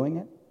while you're doing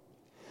it?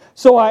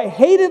 So I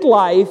hated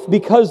life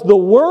because the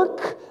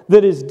work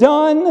that is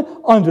done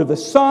under the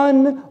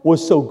sun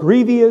was so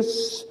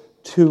grievous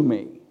to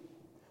me.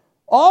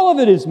 All of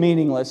it is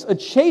meaningless, a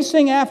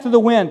chasing after the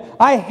wind.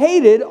 I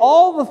hated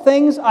all the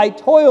things I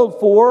toiled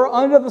for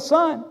under the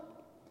sun,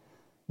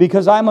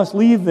 because I must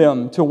leave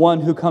them to one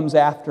who comes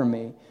after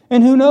me.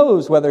 And who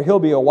knows whether he'll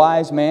be a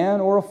wise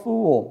man or a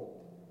fool.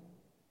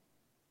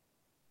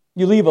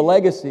 You leave a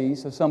legacy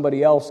so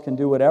somebody else can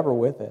do whatever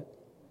with it.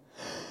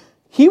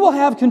 He will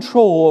have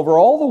control over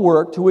all the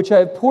work to which I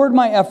have poured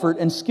my effort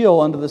and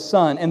skill under the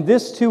sun, and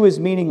this too is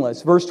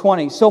meaningless. Verse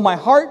 20, so my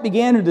heart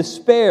began to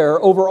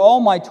despair over all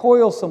my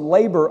toilsome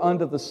labor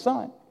under the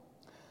sun.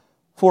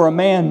 For a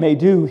man may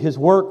do his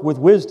work with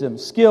wisdom,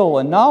 skill,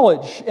 and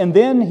knowledge, and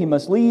then he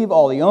must leave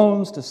all he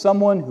owns to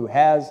someone who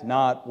has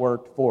not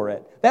worked for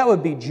it. That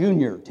would be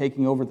Junior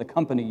taking over the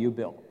company you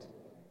built.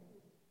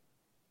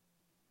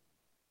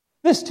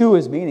 This too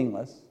is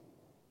meaningless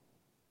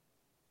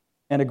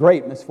and a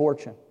great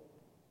misfortune.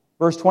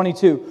 Verse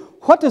 22,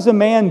 what does a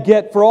man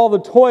get for all the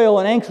toil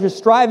and anxious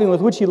striving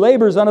with which he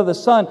labors under the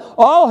sun?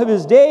 All of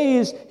his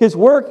days, his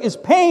work is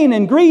pain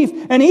and grief,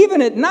 and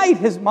even at night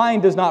his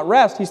mind does not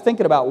rest. He's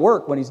thinking about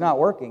work when he's not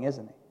working,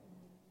 isn't he?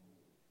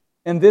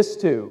 And this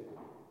too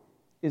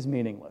is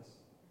meaningless.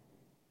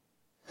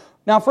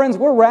 Now, friends,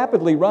 we're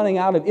rapidly running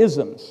out of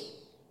isms,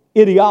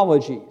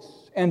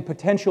 ideologies, and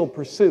potential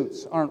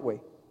pursuits, aren't we?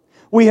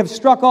 We have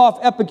struck off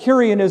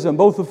Epicureanism,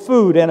 both of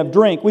food and of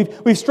drink.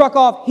 We've struck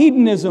off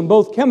hedonism,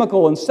 both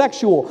chemical and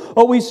sexual.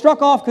 We've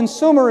struck off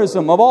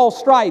consumerism of all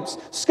stripes,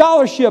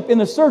 scholarship in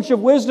the search of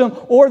wisdom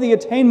or the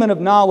attainment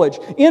of knowledge,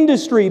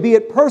 industry, be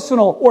it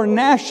personal or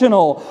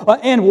national,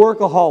 and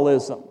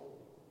workaholism.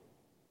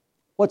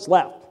 What's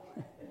left?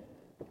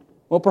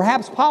 Well,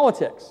 perhaps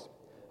politics.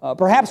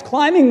 Perhaps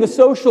climbing the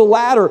social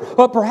ladder.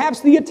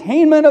 Perhaps the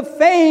attainment of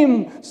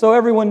fame so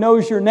everyone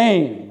knows your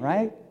name,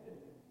 right?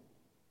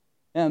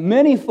 Now,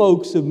 many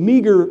folks of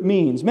meager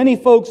means, many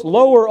folks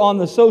lower on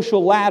the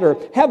social ladder,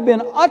 have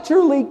been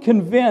utterly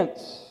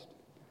convinced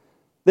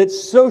that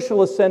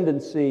social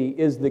ascendancy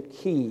is the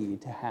key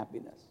to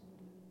happiness.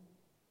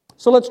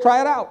 So let's try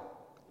it out.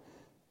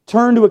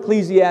 Turn to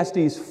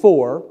Ecclesiastes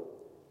 4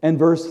 and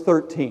verse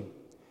 13.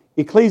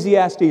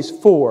 Ecclesiastes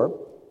 4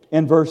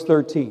 and verse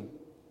 13.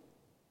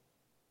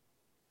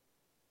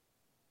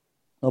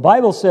 The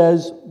Bible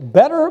says,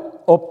 better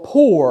a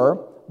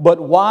poor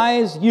but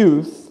wise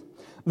youth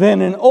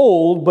than an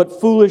old but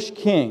foolish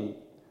king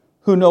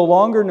who no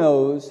longer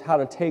knows how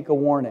to take a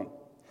warning.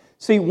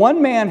 See,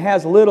 one man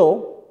has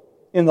little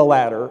in the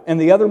ladder,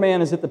 and the other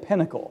man is at the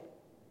pinnacle.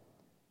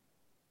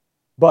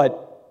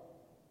 But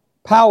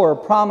power,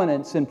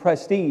 prominence, and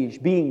prestige,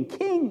 being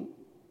king,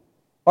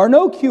 are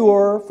no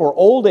cure for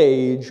old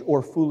age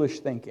or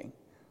foolish thinking.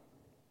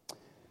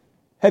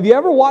 Have you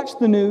ever watched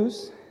the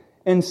news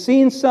and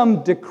seen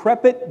some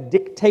decrepit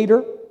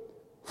dictator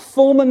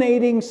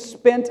fulminating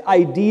spent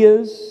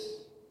ideas,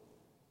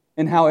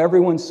 and how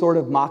everyone's sort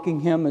of mocking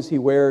him as he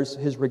wears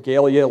his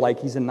regalia like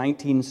he's a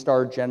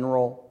 19-star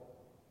general?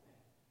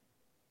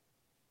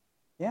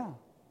 Yeah.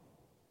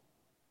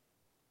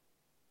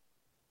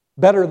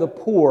 Better the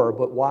poor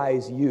but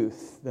wise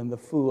youth than the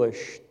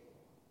foolish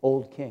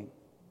old king.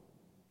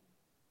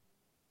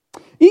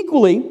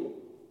 Equally,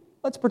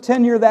 let's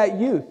pretend you're that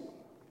youth.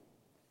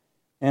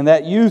 And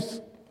that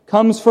youth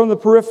comes from the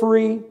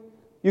periphery.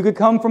 You could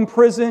come from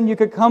prison. You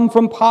could come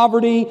from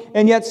poverty.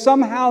 And yet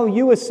somehow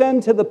you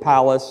ascend to the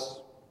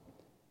palace.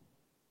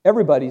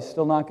 Everybody's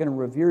still not going to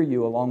revere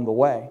you along the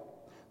way.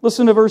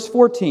 Listen to verse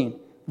 14.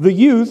 The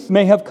youth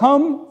may have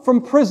come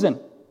from prison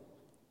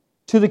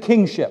to the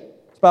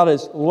kingship. It's about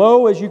as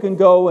low as you can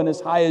go and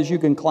as high as you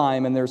can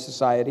climb in their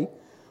society.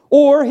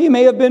 Or he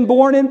may have been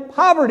born in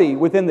poverty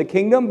within the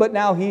kingdom, but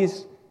now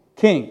he's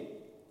king.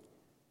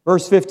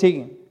 Verse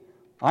 15.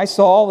 I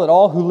saw that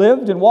all who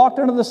lived and walked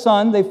under the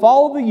sun, they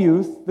followed the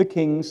youth, the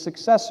king's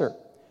successor.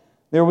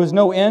 There was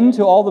no end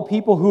to all the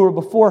people who were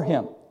before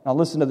him. Now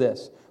listen to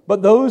this.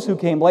 But those who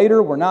came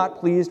later were not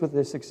pleased with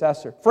his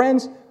successor.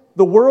 Friends,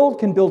 the world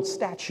can build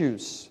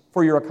statues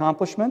for your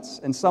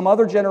accomplishments, and some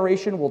other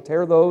generation will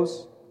tear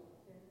those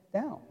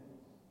down.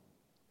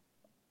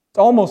 It's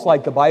almost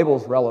like the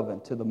Bible's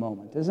relevant to the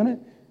moment, isn't it?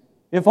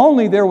 If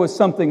only there was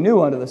something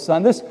new under the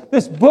sun.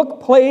 This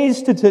book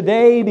plays to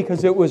today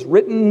because it was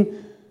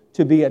written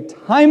to be a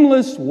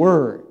timeless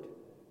word.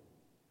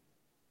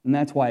 And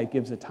that's why it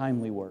gives a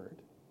timely word.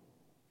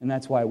 And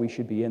that's why we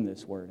should be in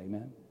this word.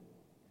 Amen.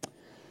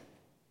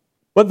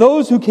 But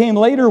those who came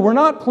later were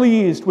not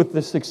pleased with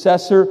the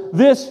successor.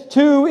 This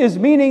too is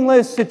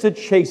meaningless. It's a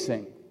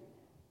chasing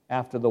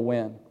after the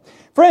wind.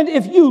 Friend,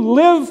 if you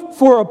live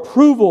for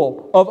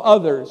approval of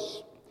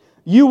others,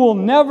 you will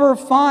never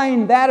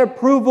find that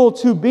approval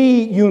to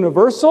be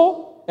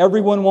universal.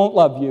 Everyone won't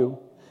love you.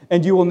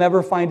 And you will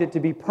never find it to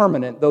be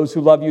permanent. Those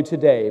who love you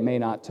today may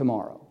not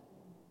tomorrow.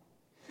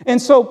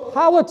 And so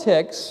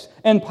politics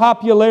and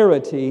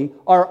popularity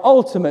are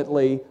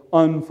ultimately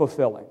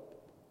unfulfilling.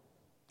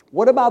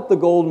 What about the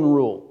golden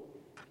rule?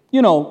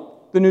 You know,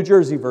 the New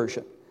Jersey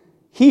version.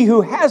 He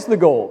who has the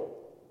gold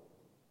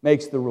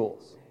makes the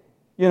rules.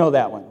 You know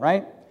that one,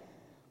 right?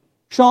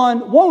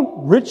 Sean,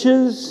 won't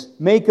riches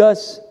make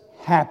us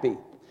happy?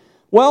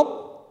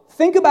 Well,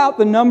 think about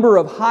the number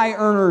of high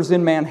earners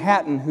in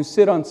Manhattan who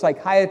sit on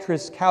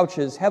psychiatrists'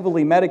 couches,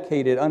 heavily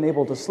medicated,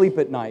 unable to sleep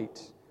at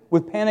night,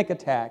 with panic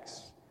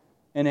attacks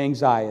and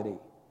anxiety.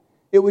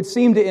 It would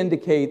seem to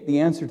indicate the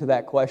answer to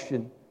that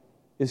question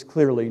is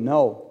clearly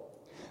no.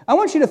 I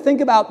want you to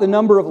think about the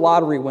number of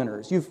lottery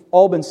winners. You've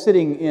all been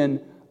sitting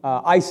in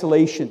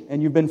isolation,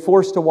 and you've been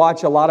forced to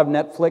watch a lot of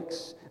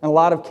Netflix and a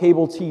lot of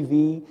cable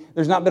TV.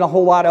 There's not been a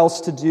whole lot else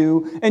to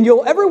do. And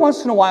every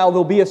once in a while,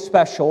 there'll be a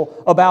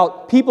special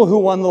about people who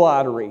won the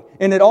lottery.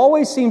 And it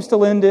always seems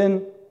to end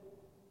in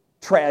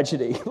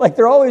tragedy. Like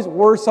they're always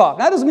worse off.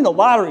 That doesn't mean the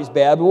lottery's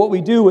bad, but what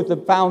we do with the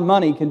found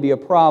money can be a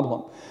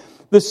problem.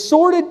 The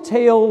sordid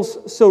tales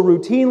so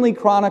routinely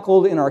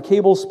chronicled in our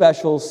cable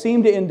specials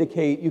seem to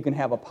indicate you can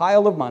have a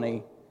pile of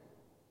money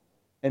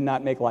and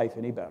not make life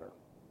any better.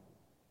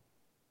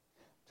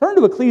 Turn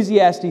to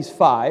Ecclesiastes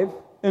 5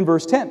 and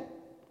verse 10.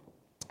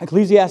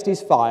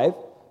 Ecclesiastes 5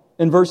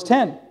 and verse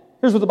 10.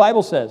 Here's what the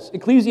Bible says.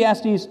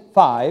 Ecclesiastes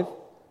 5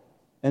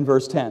 and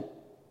verse 10.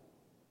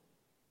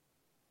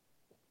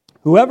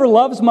 Whoever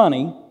loves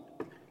money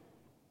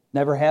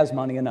never has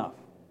money enough.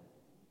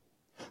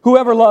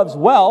 Whoever loves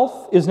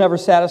wealth is never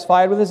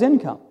satisfied with his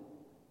income.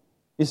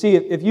 You see,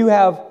 if you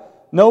have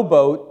no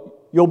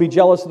boat, you'll be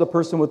jealous of the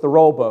person with the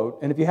rowboat.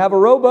 And if you have a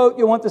rowboat,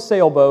 you'll want the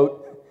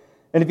sailboat.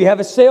 And if you have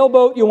a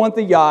sailboat, you want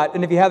the yacht.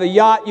 And if you have a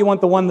yacht, you want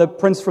the one the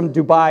prince from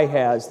Dubai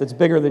has that's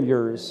bigger than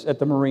yours at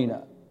the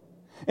marina.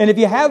 And if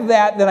you have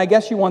that, then I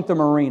guess you want the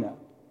marina,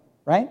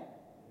 right?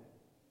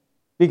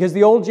 Because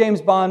the old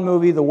James Bond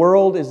movie, The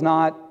World Is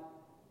Not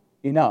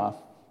Enough,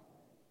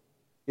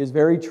 is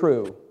very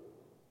true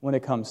when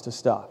it comes to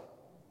stuff.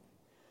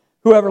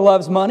 Whoever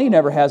loves money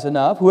never has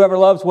enough. Whoever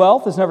loves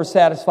wealth is never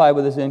satisfied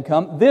with his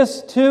income.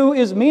 This too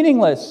is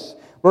meaningless.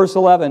 Verse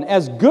 11,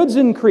 as goods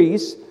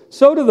increase,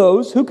 so do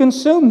those who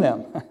consume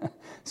them.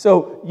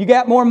 So you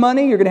got more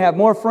money, you're going to have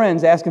more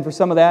friends asking for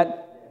some of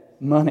that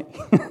money.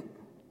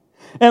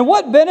 And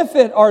what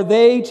benefit are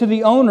they to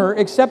the owner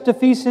except to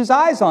feast his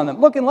eyes on them?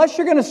 Look, unless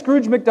you're going to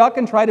Scrooge McDuck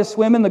and try to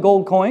swim in the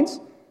gold coins,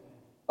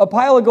 a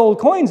pile of gold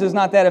coins is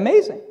not that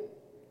amazing.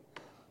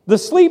 The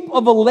sleep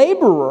of a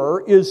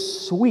laborer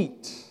is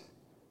sweet,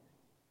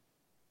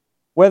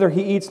 whether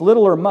he eats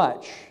little or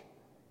much,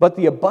 but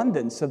the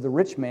abundance of the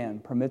rich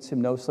man permits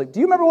him no sleep. Do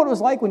you remember what it was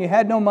like when you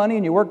had no money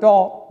and you worked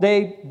all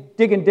day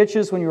digging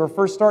ditches when you were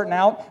first starting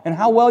out, and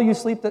how well you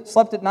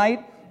slept at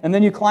night, and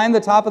then you climbed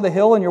the top of the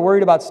hill and you're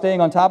worried about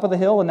staying on top of the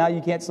hill, and now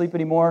you can't sleep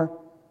anymore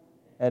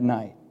at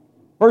night?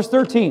 Verse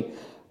 13,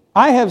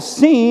 I have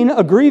seen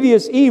a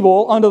grievous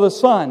evil under the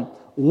sun,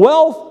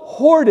 wealth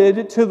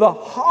hoarded to the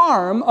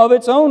harm of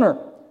its owner,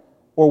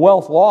 or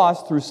wealth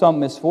lost through some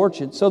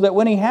misfortune, so that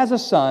when he has a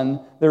son,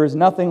 there is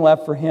nothing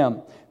left for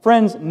him.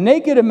 Friends,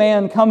 naked a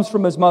man comes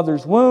from his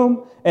mother's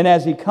womb, and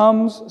as he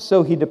comes,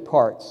 so he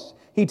departs.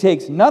 He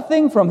takes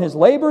nothing from his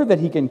labor that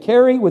he can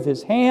carry with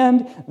his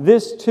hand.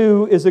 This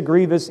too is a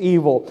grievous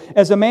evil.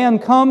 As a man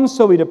comes,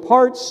 so he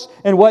departs.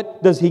 And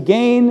what does he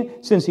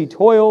gain, since he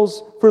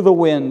toils for the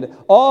wind?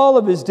 All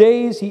of his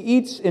days he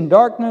eats in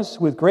darkness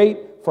with great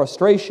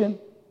frustration,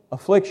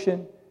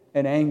 affliction,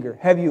 and anger.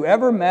 Have you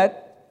ever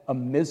met a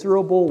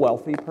miserable,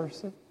 wealthy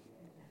person?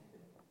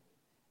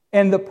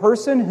 And the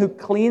person who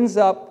cleans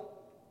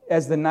up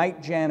as the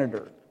night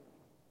janitor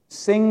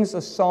sings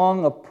a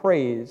song of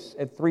praise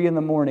at 3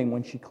 a.m.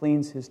 when she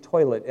cleans his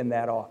toilet in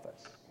that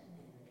office.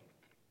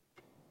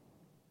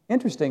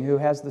 Interesting who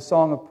has the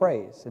song of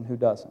praise and who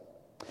doesn't.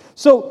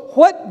 So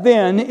what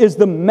then is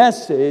the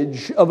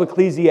message of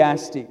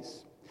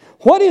Ecclesiastes?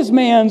 What is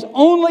man's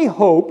only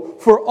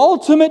hope for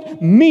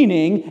ultimate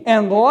meaning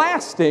and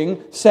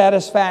lasting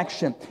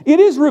satisfaction? It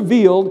is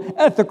revealed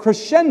at the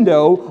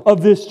crescendo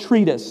of this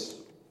treatise.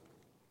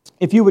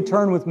 If you would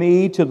turn with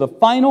me to the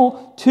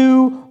final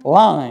 2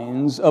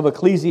 lines of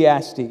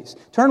Ecclesiastes.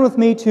 Turn with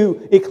me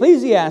to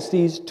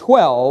Ecclesiastes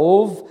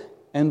 12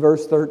 and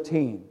verse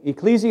 13.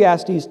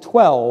 Ecclesiastes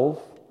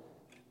 12,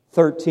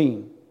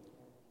 13.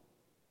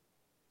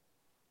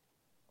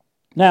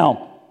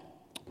 Now,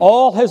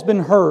 all has been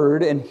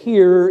heard, and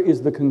here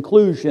is the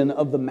conclusion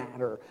of the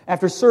matter.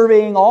 After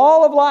surveying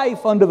all of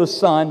life under the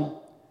sun,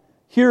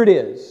 here it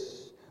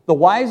is. The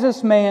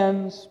wisest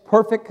man's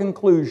perfect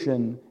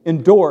conclusion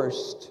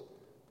endorsed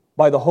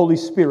by the Holy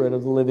Spirit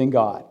of the living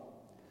God.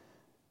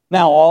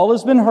 Now all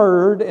has been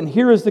heard, and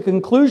here is the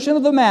conclusion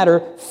of the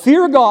matter.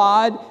 Fear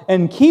God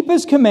and keep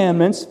His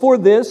commandments, for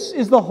this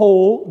is the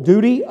whole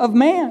duty of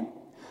man.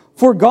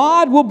 For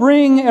God will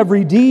bring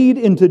every deed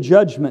into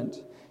judgment,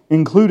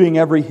 including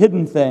every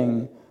hidden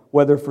thing,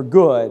 whether for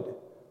good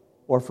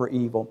or for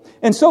evil.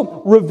 And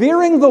so,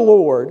 revering the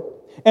Lord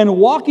and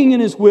walking in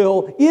His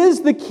will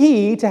is the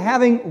key to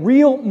having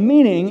real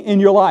meaning in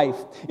your life.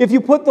 If you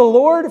put the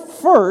Lord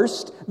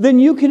first, then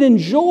you can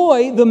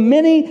enjoy the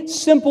many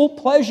simple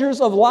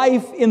pleasures of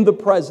life in the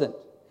present,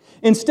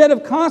 instead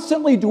of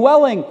constantly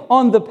dwelling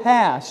on the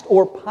past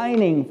or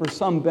pining for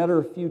some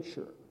better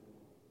future.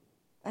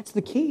 That's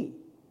the key.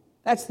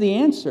 That's the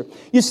answer.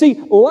 You see,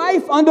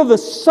 life under the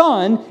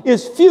sun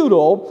is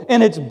futile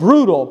and it's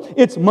brutal.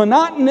 It's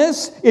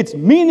monotonous, it's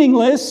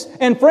meaningless,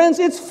 and friends,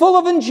 it's full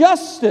of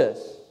injustice.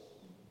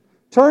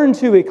 Turn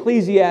to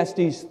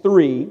Ecclesiastes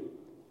 3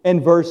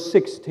 and verse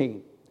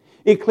 16.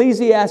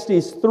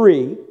 Ecclesiastes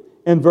 3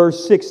 and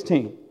verse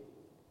 16.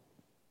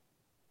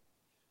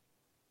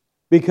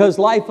 Because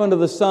life under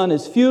the sun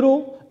is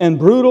futile and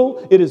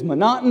brutal, it is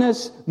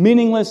monotonous,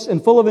 meaningless,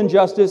 and full of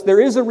injustice.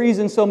 There is a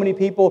reason so many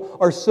people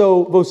are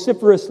so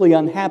vociferously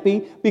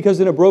unhappy, because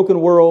in a broken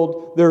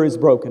world, there is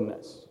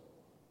brokenness.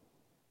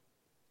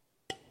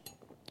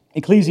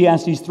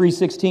 Ecclesiastes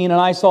 3:16, and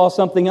I saw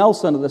something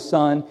else under the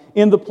sun.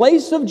 In the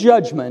place of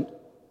judgment,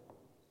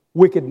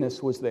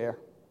 wickedness was there.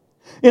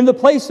 In the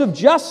place of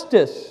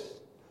justice,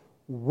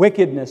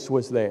 wickedness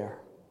was there.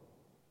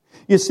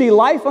 You see,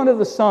 life under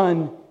the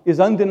sun is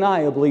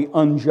undeniably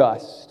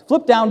unjust.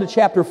 Flip down to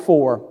chapter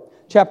 4.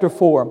 Chapter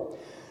 4.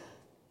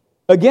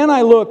 Again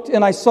I looked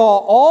and I saw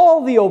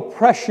all the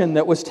oppression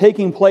that was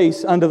taking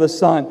place under the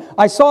sun.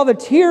 I saw the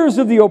tears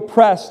of the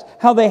oppressed,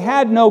 how they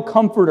had no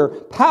comforter.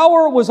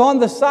 Power was on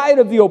the side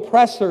of the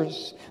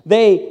oppressors.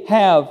 They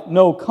have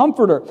no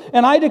comforter.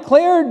 And I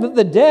declared that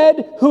the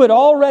dead who had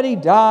already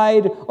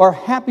died are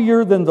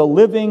happier than the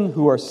living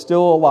who are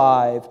still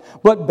alive.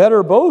 But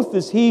better both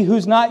is he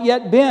who's not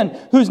yet been,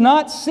 who's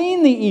not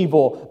seen the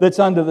evil that's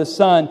under the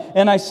sun.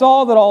 And I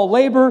saw that all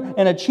labor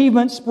and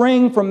achievement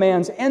spring from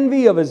man's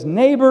envy of his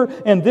neighbor,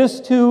 and this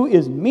too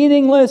is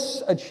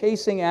meaningless, a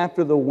chasing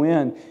after the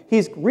wind.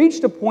 He's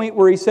reached a point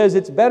where he says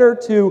it's better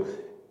to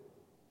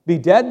be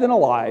dead than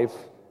alive.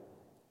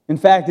 In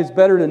fact, it's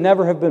better to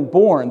never have been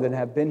born than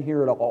have been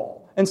here at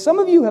all. And some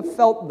of you have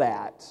felt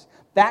that.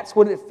 That's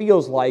what it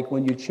feels like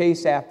when you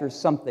chase after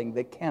something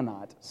that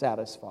cannot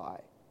satisfy.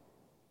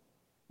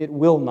 It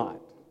will not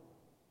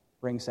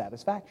bring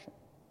satisfaction.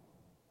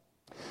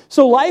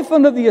 So life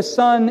under the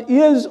sun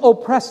is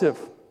oppressive.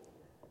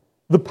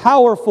 The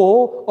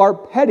powerful are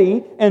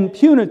petty and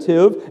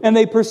punitive, and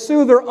they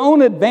pursue their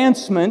own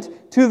advancement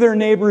to their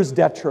neighbor's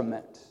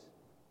detriment.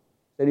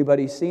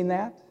 Anybody seen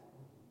that?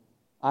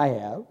 I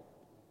have.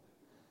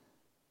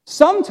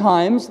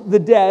 Sometimes the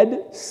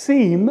dead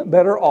seem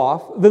better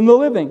off than the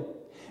living.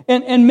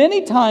 And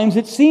many times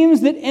it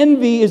seems that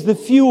envy is the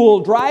fuel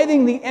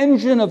driving the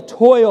engine of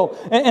toil,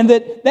 and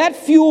that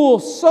fuel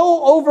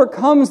so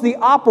overcomes the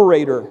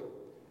operator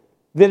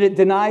that it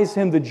denies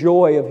him the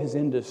joy of his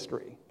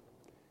industry.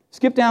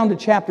 Skip down to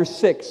chapter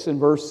 6 and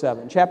verse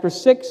 7. Chapter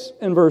 6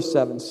 and verse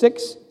 7.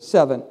 6,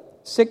 7.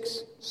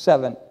 6,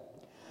 7.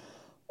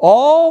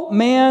 All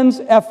man's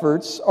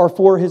efforts are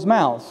for his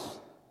mouth,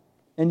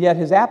 and yet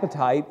his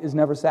appetite is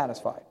never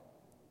satisfied.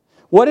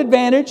 What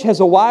advantage has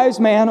a wise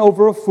man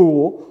over a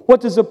fool?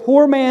 What does a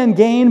poor man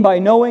gain by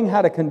knowing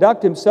how to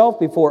conduct himself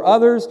before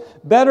others?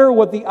 Better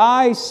what the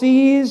eye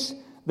sees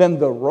than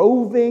the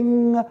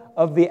roving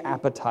of the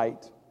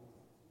appetite.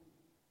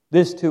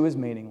 This too is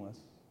meaningless,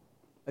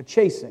 a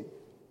chasing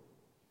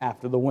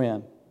after the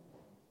wind.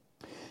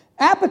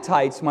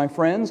 Appetites, my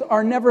friends,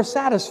 are never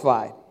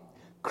satisfied.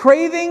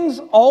 Cravings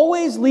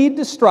always lead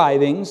to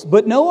strivings,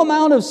 but no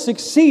amount of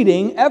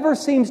succeeding ever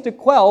seems to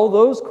quell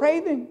those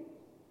cravings.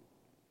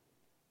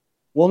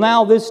 Well,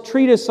 now this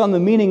treatise on the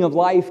meaning of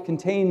life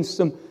contains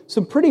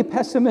some pretty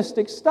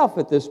pessimistic stuff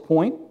at this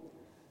point.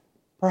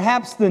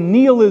 Perhaps the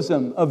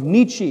nihilism of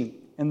Nietzsche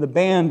and the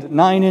band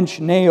Nine Inch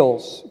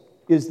Nails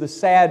is the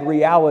sad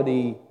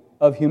reality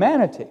of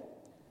humanity.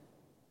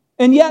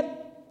 And yet,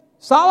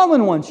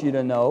 Solomon wants you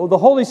to know, the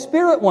Holy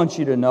Spirit wants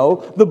you to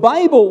know, the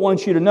Bible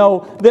wants you to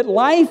know that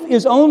life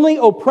is only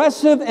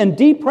oppressive and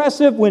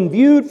depressive when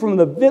viewed from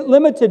the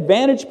limited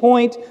vantage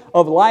point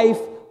of life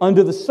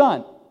under the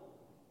sun.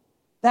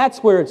 That's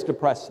where it's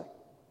depressing.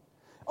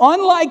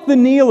 Unlike the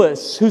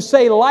nihilists who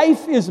say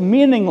life is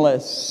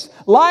meaningless,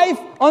 life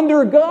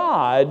under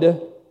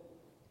God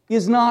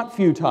is not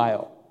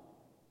futile.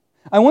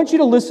 I want you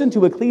to listen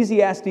to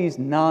Ecclesiastes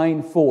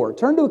 9:4.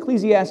 Turn to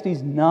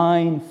Ecclesiastes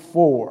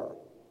 9:4.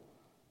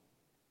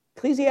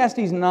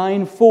 Ecclesiastes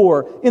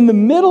 9:4, in the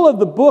middle of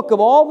the book of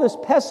all this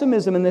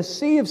pessimism and this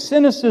sea of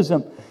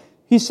cynicism,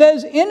 he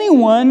says,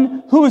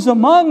 anyone who is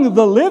among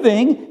the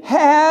living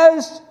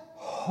has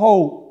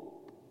hope.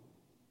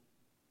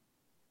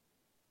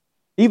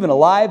 Even a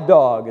live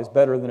dog is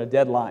better than a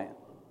dead lion.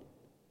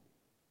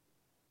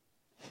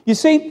 You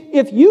see,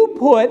 if you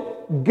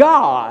put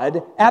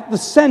God at the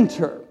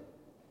center,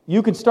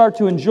 you can start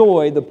to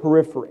enjoy the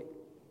periphery.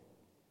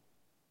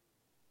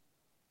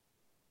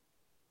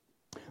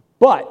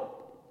 But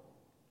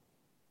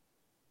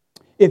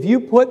if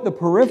you put the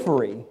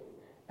periphery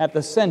at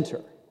the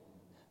center,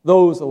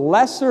 those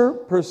lesser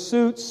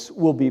pursuits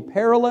will be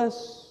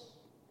perilous,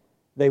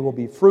 they will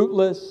be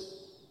fruitless,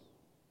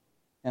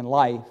 and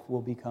life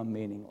will become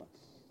meaningless.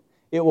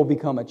 It will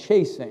become a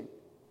chasing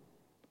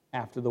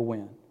after the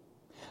wind.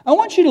 I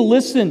want you to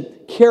listen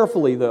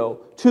carefully,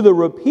 though, to the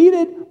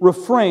repeated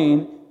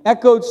refrain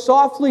echoed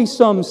softly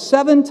some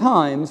 7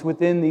 times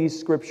within these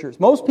scriptures.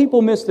 Most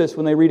people miss this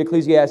when they read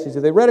Ecclesiastes.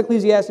 If they read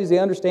Ecclesiastes, they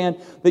understand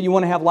that you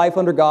want to have life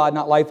under God,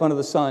 not life under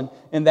the sun,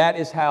 and that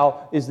is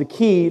the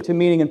key to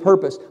meaning and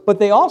purpose.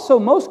 But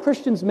most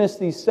Christians miss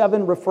these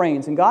 7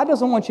 refrains, and God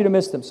doesn't want you to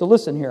miss them. So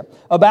listen here,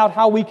 about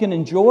how we can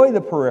enjoy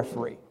the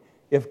periphery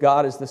if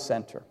God is the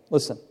center.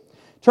 Listen,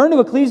 turn to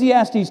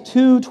Ecclesiastes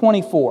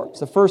 2:24. It's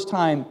the first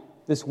time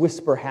this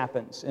whisper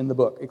happens in the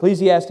book.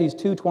 Ecclesiastes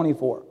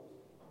 2:24.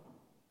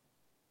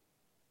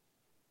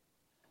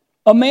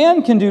 A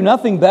man can do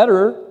nothing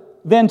better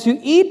than to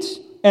eat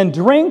and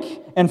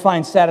drink and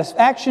find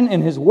satisfaction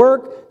in his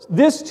work.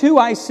 This too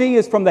I see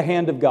is from the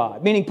hand of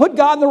God. Meaning, put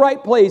God in the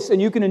right place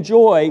and you can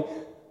enjoy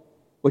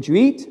what you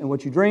eat and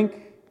what you drink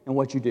and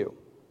what you do.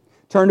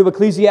 Turn to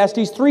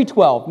Ecclesiastes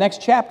 3:12, next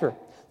chapter.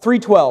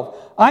 3:12.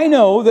 I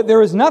know that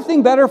there is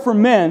nothing better for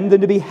men than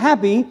to be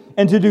happy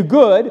and to do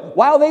good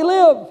while they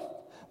live,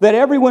 that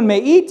everyone may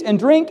eat and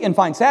drink and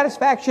find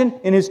satisfaction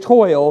in his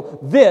toil.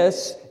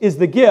 This is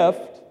the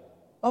gift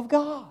of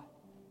God.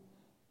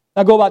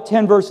 Now go about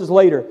 10 verses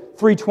later,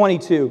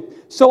 3:22.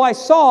 So I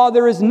saw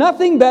there is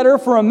nothing better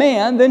for a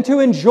man than to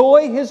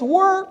enjoy his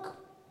work,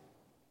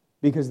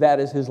 because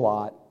that is his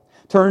lot.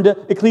 Turn to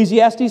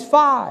Ecclesiastes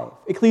 5.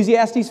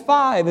 Ecclesiastes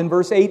 5 in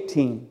verse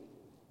 18.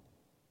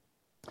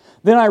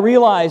 Then I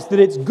realized that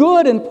it's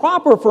good and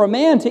proper for a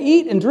man to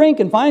eat and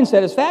drink and find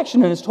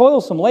satisfaction in his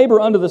toilsome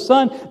labor under the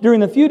sun during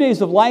the few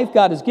days of life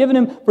God has given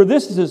him, for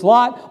this is his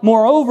lot.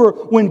 Moreover,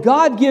 when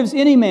God gives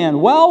any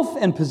man wealth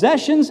and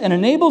possessions and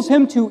enables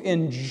him to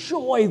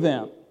enjoy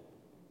them,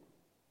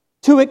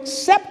 to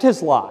accept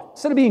his lot,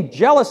 instead of being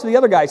jealous of the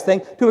other guy's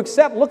thing, to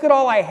accept, look at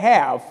all I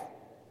have,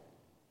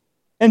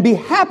 and be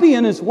happy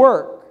in his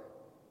work,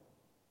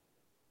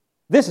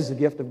 this is a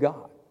gift of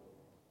God.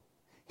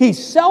 He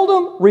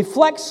seldom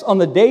reflects on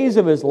the days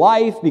of his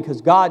life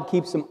because God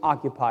keeps him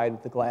occupied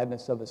with the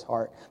gladness of his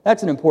heart.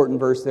 That's an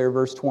important verse there,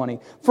 verse 20.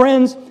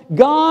 Friends,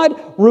 God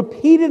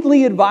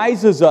repeatedly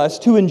advises us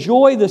to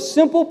enjoy the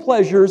simple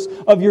pleasures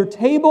of your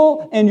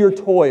table and your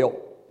toil.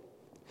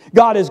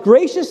 God has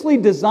graciously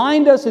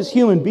designed us as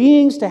human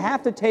beings to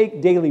have to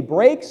take daily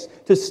breaks,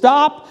 to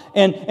stop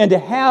and to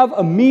have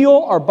a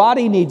meal. Our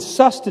body needs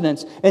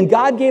sustenance. And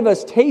God gave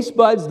us taste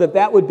buds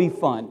that would be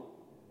fun.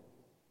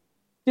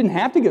 Didn't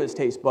have to give us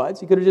taste buds.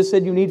 He could have just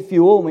said you need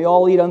fuel and we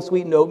all eat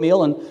unsweetened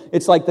oatmeal and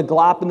it's like the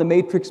glop in the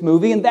Matrix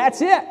movie and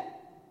that's it.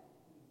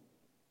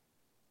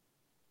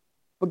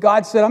 But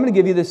God said, I'm going to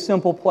give you this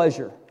simple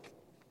pleasure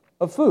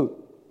of food.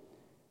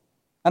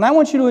 And I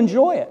want you to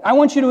enjoy it. I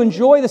want you to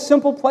enjoy the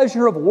simple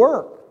pleasure of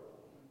work.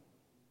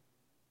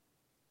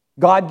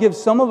 God gives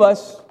some of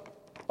us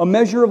a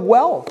measure of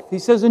wealth. He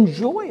says,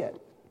 enjoy it.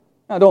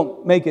 Now,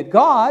 don't make it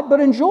God, but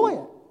enjoy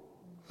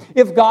it.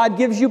 If God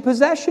gives you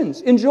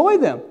possessions, enjoy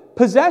them.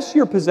 Possess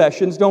your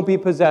possessions. Don't be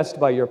possessed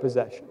by your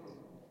possessions.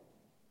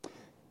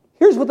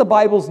 Here's what the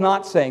Bible's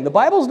not saying. The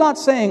Bible's not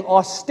saying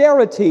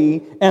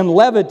austerity and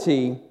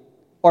levity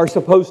are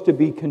supposed to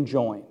be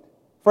conjoined.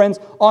 Friends,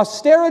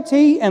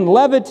 austerity and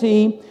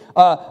levity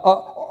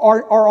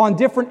are on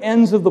different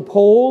ends of the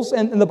poles,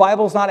 and the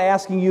Bible's not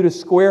asking you to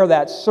square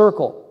that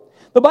circle.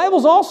 The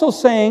Bible's also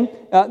saying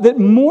that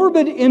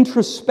morbid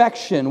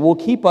introspection will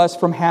keep us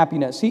from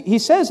happiness. He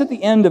says at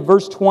the end of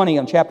verse 20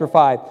 on chapter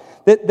 5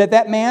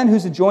 that man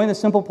who's enjoying the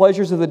simple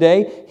pleasures of the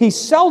day, he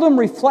seldom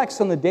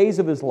reflects on the days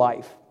of his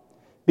life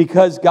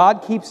because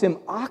God keeps him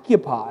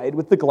occupied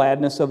with the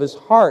gladness of his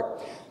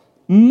heart.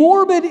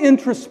 Morbid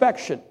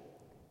introspection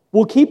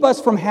will keep us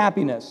from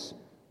happiness,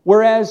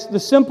 whereas the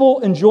simple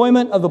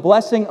enjoyment of the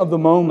blessing of the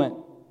moment,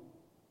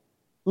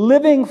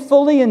 living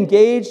fully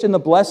engaged in the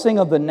blessing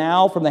of the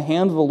now from the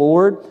hand of the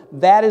Lord,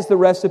 that is the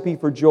recipe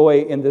for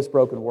joy in this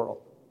broken world.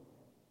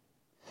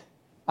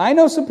 I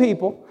know some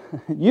people,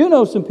 you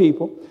know some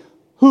people,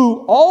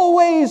 who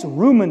always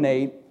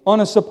ruminate on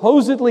a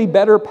supposedly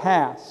better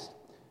past,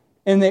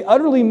 and they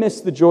utterly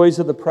miss the joys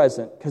of the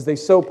present because they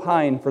so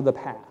pine for the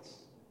past.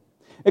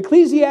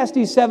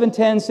 Ecclesiastes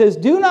 7:10 says,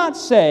 "Do not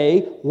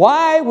say,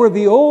 'Why were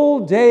the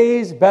old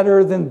days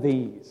better than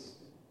these?'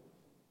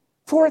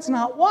 For it's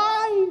not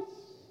wise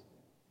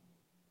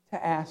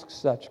to ask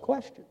such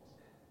questions."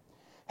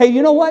 Hey,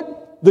 you know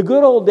what? The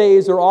good old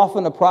days are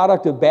often a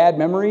product of bad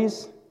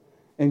memories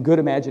and good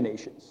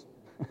imaginations.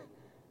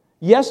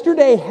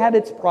 Yesterday had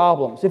its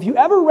problems. If you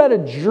ever read a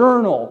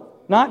journal,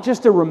 not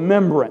just a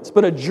remembrance,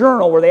 but a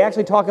journal where they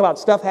actually talk about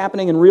stuff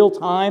happening in real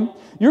time,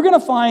 you're going to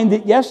find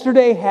that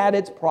yesterday had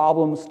its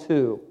problems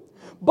too.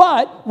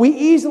 But we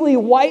easily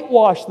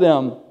whitewash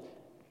them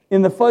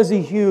in the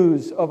fuzzy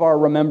hues of our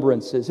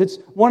remembrances. It's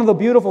one of the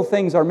beautiful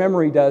things our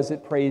memory does.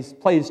 It plays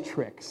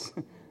tricks.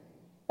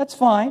 That's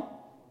fine.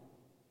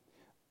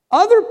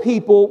 Other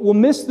people will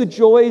miss the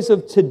joys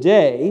of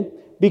today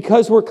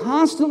because we're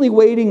constantly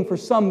waiting for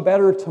some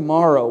better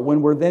tomorrow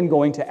when we're then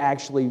going to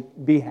actually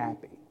be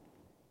happy.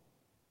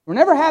 We're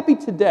never happy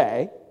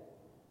today,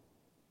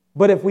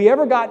 but if we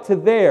ever got to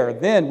there,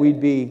 then we'd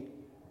be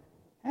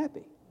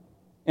happy.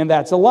 And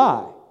that's a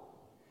lie.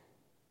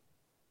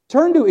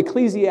 Turn to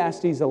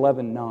Ecclesiastes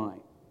 11:9,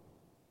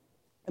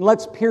 and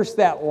let's pierce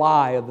that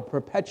lie of the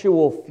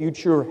perpetual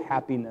future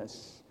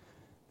happiness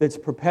that's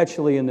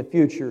perpetually in the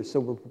future, so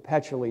we're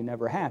perpetually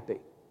never happy.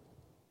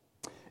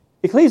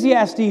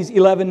 Ecclesiastes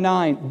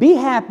 11:9, "Be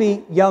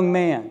happy, young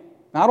man,"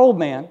 not old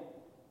man.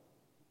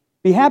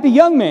 "Be happy,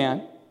 young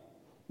man,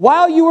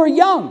 while you are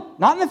young,"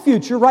 not in the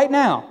future, right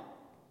now.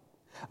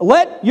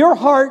 "Let your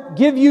heart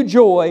give you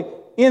joy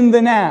in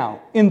the now,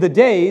 in the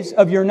days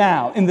of your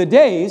now, in the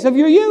days of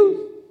your youth.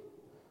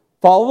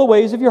 Follow the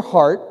ways of your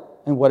heart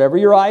and whatever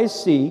your eyes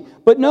see,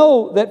 but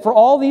know that for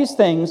all these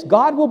things,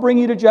 God will bring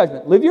you to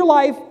judgment." Live your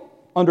life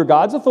under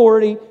God's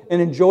authority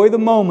and enjoy the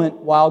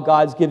moment while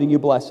God's giving you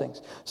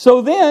blessings.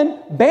 So then,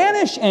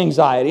 banish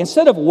anxiety.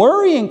 Instead of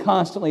worrying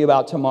constantly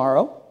about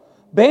tomorrow,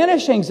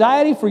 banish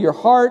anxiety for your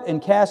heart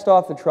and cast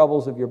off the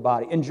troubles of your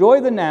body. Enjoy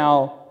the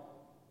now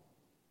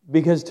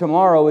because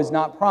tomorrow is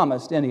not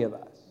promised any of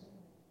us.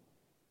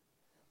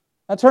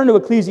 Now turn to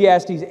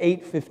Ecclesiastes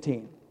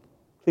 8:15.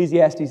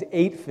 Ecclesiastes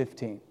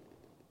 8:15.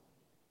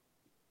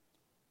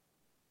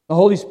 The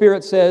Holy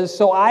Spirit says,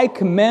 "So I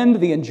commend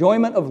the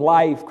enjoyment of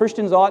life."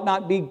 Christians ought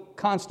not be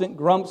constant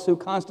grumps who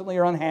constantly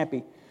are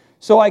unhappy.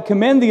 "So I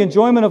commend the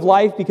enjoyment of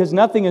life because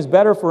nothing is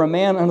better for a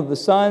man under the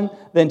sun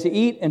than to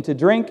eat and to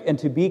drink and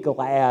to be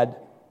glad.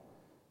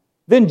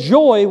 Then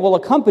joy will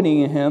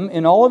accompany him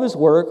in all of his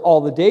work, all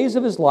the days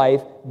of his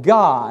life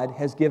God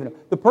has given him."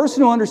 The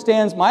person who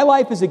understands my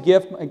life is a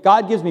gift,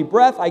 God gives me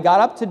breath, I got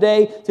up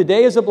today,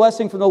 today is a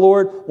blessing from the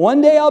Lord,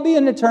 one day I'll be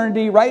in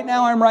eternity, right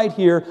now I'm right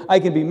here,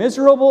 I can be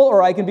miserable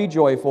or I can be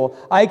joyful,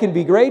 I can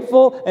be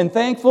grateful and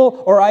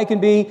thankful or I can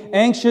be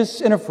anxious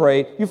and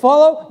afraid. You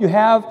follow? You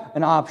have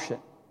an option.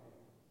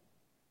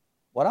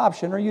 What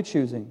option are you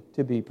choosing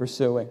to be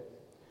pursuing?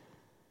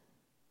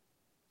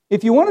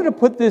 If you wanted to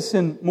put this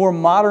in more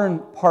modern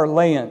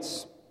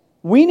parlance,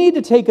 we need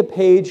to take a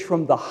page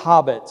from the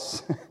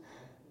Hobbits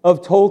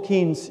of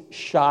Tolkien's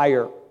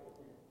Shire.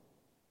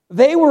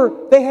 They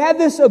had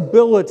this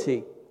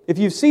ability. If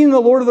you've seen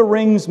the Lord of the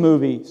Rings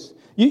movies,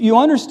 you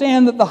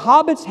understand that the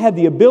Hobbits had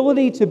the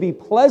ability to be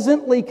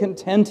pleasantly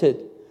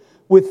contented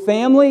with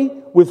family,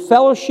 with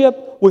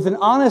fellowship, with an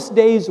honest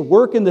day's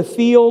work in the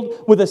field,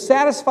 with a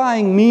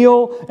satisfying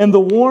meal, and the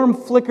warm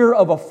flicker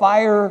of a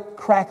fire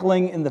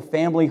crackling in the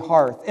family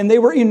hearth. And they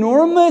were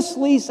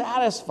enormously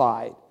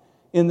satisfied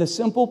in the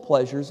simple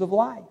pleasures of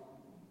life.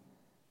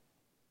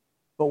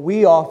 But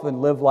we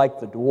often live like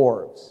the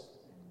dwarves,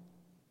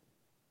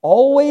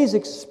 always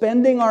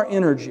expending our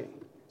energy,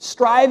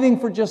 striving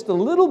for just a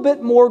little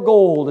bit more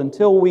gold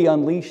until we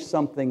unleash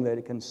something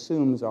that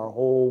consumes our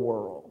whole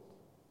world.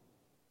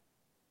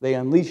 They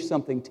unleash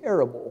something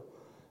terrible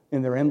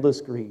in their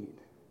endless greed.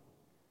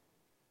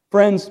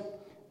 Friends,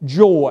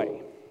 joy,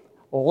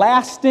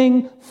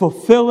 lasting,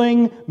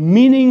 fulfilling,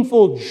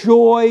 meaningful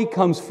joy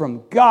comes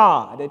from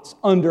God. It's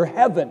under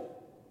heaven,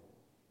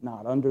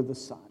 not under the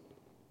sun.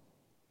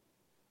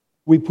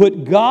 We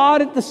put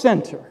God at the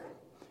center,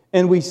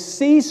 and we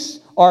cease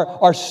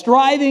our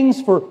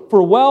strivings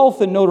for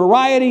wealth and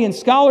notoriety and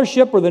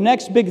scholarship or the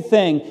next big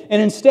thing.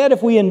 And instead,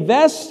 if we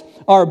invest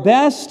our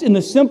best in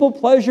the simple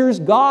pleasures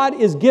God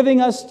is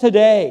giving us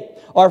today,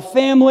 our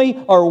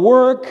family, our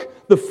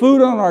work, the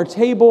food on our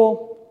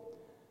table,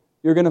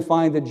 you're going to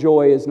find that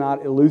joy is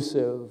not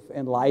elusive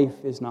and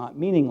life is not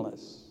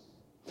meaningless.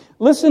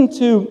 Listen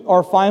to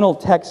our final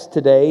text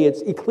today.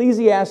 It's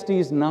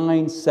Ecclesiastes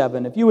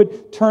 9:7. If you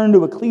would turn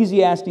to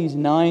Ecclesiastes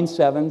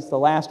 9:7, it's the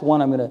last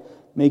one I'm going to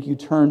make you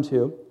turn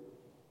to.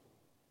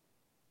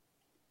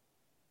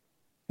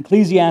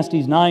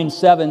 Ecclesiastes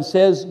 9:7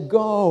 says,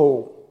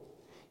 "Go,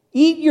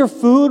 eat your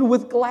food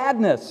with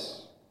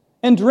gladness,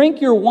 and drink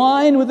your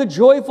wine with a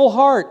joyful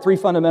heart." 3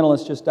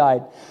 fundamentalists just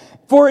died.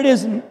 For it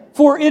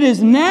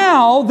is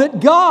now that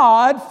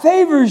God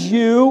favors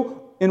you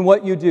in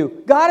what you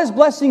do. God is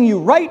blessing you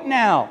right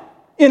now.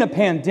 In a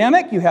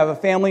pandemic, you have a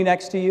family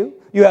next to you.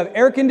 You have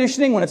air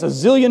conditioning when it's a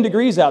zillion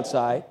degrees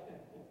outside.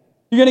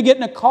 You're going to get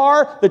in a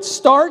car that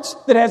starts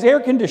that has air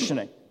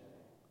conditioning.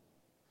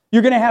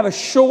 You're going to have a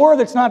shore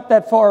that's not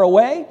that far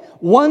away.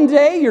 One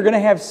day, you're going to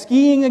have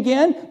skiing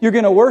again. You're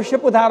going to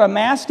worship without a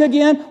mask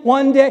again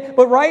one day.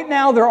 But right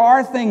now, there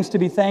are things to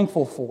be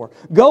thankful for.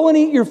 Go and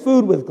eat your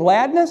food with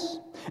gladness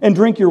and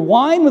drink your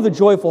wine with a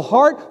joyful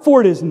heart, for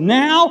it is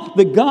now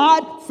that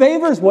God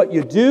favors what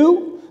you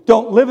do.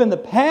 Don't live in the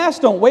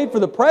past. Don't wait for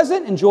the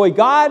present. Enjoy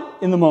God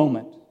in the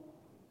moment.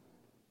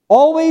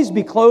 Always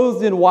be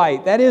clothed in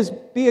white. That is,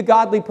 be a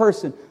godly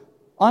person.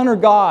 Honor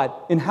God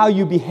in how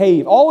you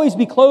behave. Always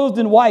be clothed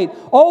in white.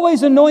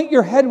 Always anoint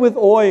your head with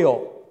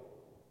oil.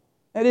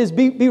 That is,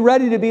 be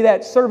ready to be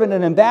that servant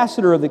and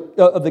ambassador of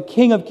the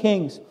King of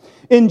Kings.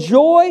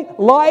 Enjoy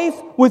life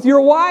with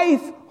your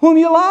wife, whom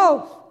you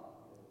love.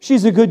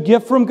 She's a good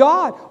gift from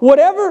God.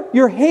 Whatever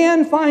your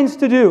hand finds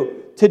to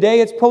do. Today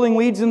it's pulling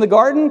weeds in the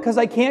garden because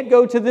I can't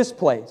go to this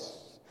place.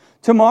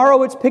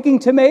 Tomorrow it's picking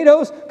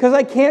tomatoes because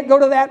I can't go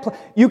to that place.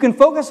 You can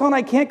focus on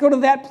I can't go to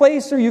that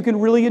place, or you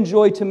can really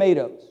enjoy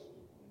tomatoes.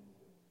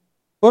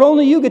 But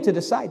only you get to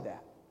decide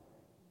that.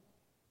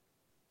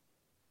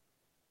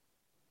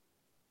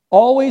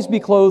 Always be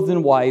clothed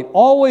in white.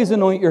 Always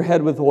anoint your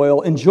head with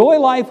oil. Enjoy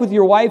life with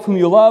your wife whom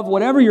you love.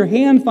 Whatever your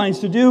hand finds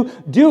to do,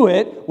 do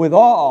it with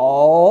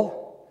all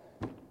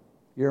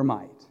your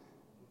might.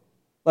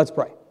 Let's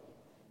pray.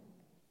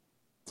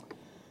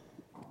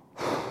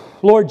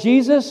 Lord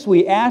Jesus,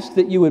 we ask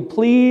that you would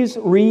please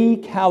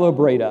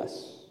recalibrate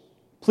us.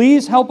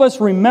 Please help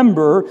us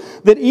remember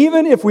that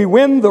even if we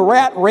win the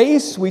rat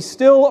race, we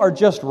still are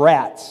just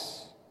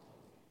rats.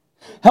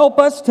 Help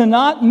us to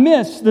not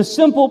miss the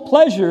simple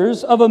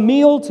pleasures of a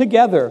meal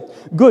together.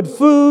 Good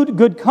food,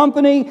 good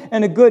company,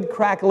 and a good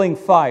crackling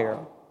fire.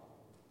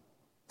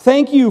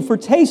 Thank you for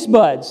taste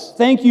buds.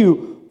 Thank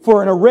you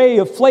for an array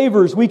of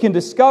flavors we can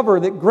discover.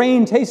 That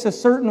grain tastes a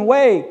certain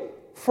way.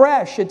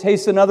 Fresh, it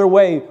tastes another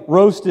way.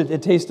 Roasted,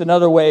 it tastes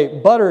another way.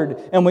 Buttered,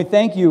 and we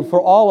thank you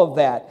for all of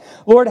that.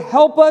 Lord,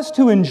 help us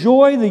to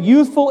enjoy the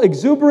youthful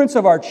exuberance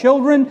of our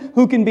children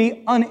who can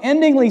be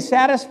unendingly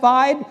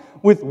satisfied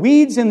with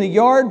weeds in the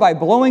yard by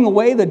blowing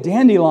away the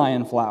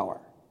dandelion flower.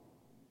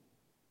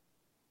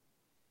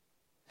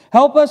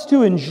 Help us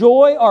to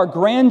enjoy our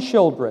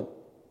grandchildren,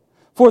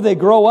 for they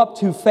grow up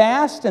too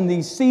fast and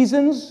these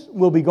seasons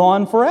will be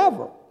gone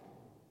forever.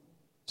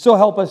 So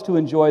help us to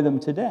enjoy them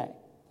today.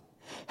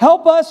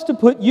 Help us to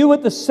put you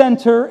at the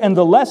center and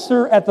the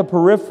lesser at the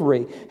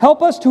periphery.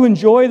 Help us to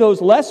enjoy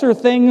those lesser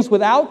things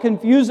without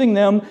confusing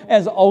them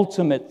as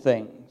ultimate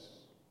things.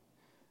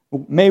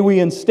 May we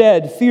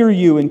instead fear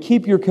you and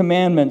keep your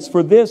commandments,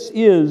 for this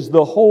is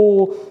the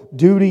whole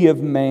duty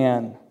of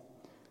man.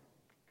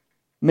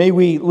 May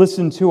we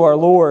listen to our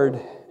Lord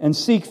and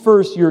seek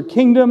first your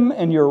kingdom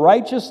and your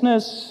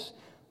righteousness,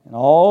 and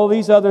all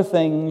these other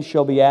things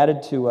shall be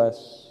added to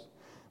us.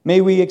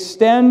 May we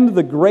extend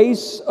the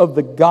grace of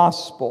the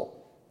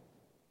gospel,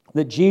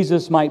 that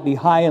Jesus might be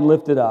high and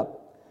lifted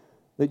up,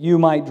 that you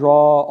might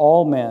draw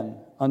all men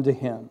unto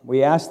him.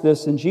 We ask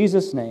this in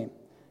Jesus' name.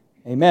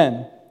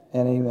 Amen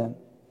and amen.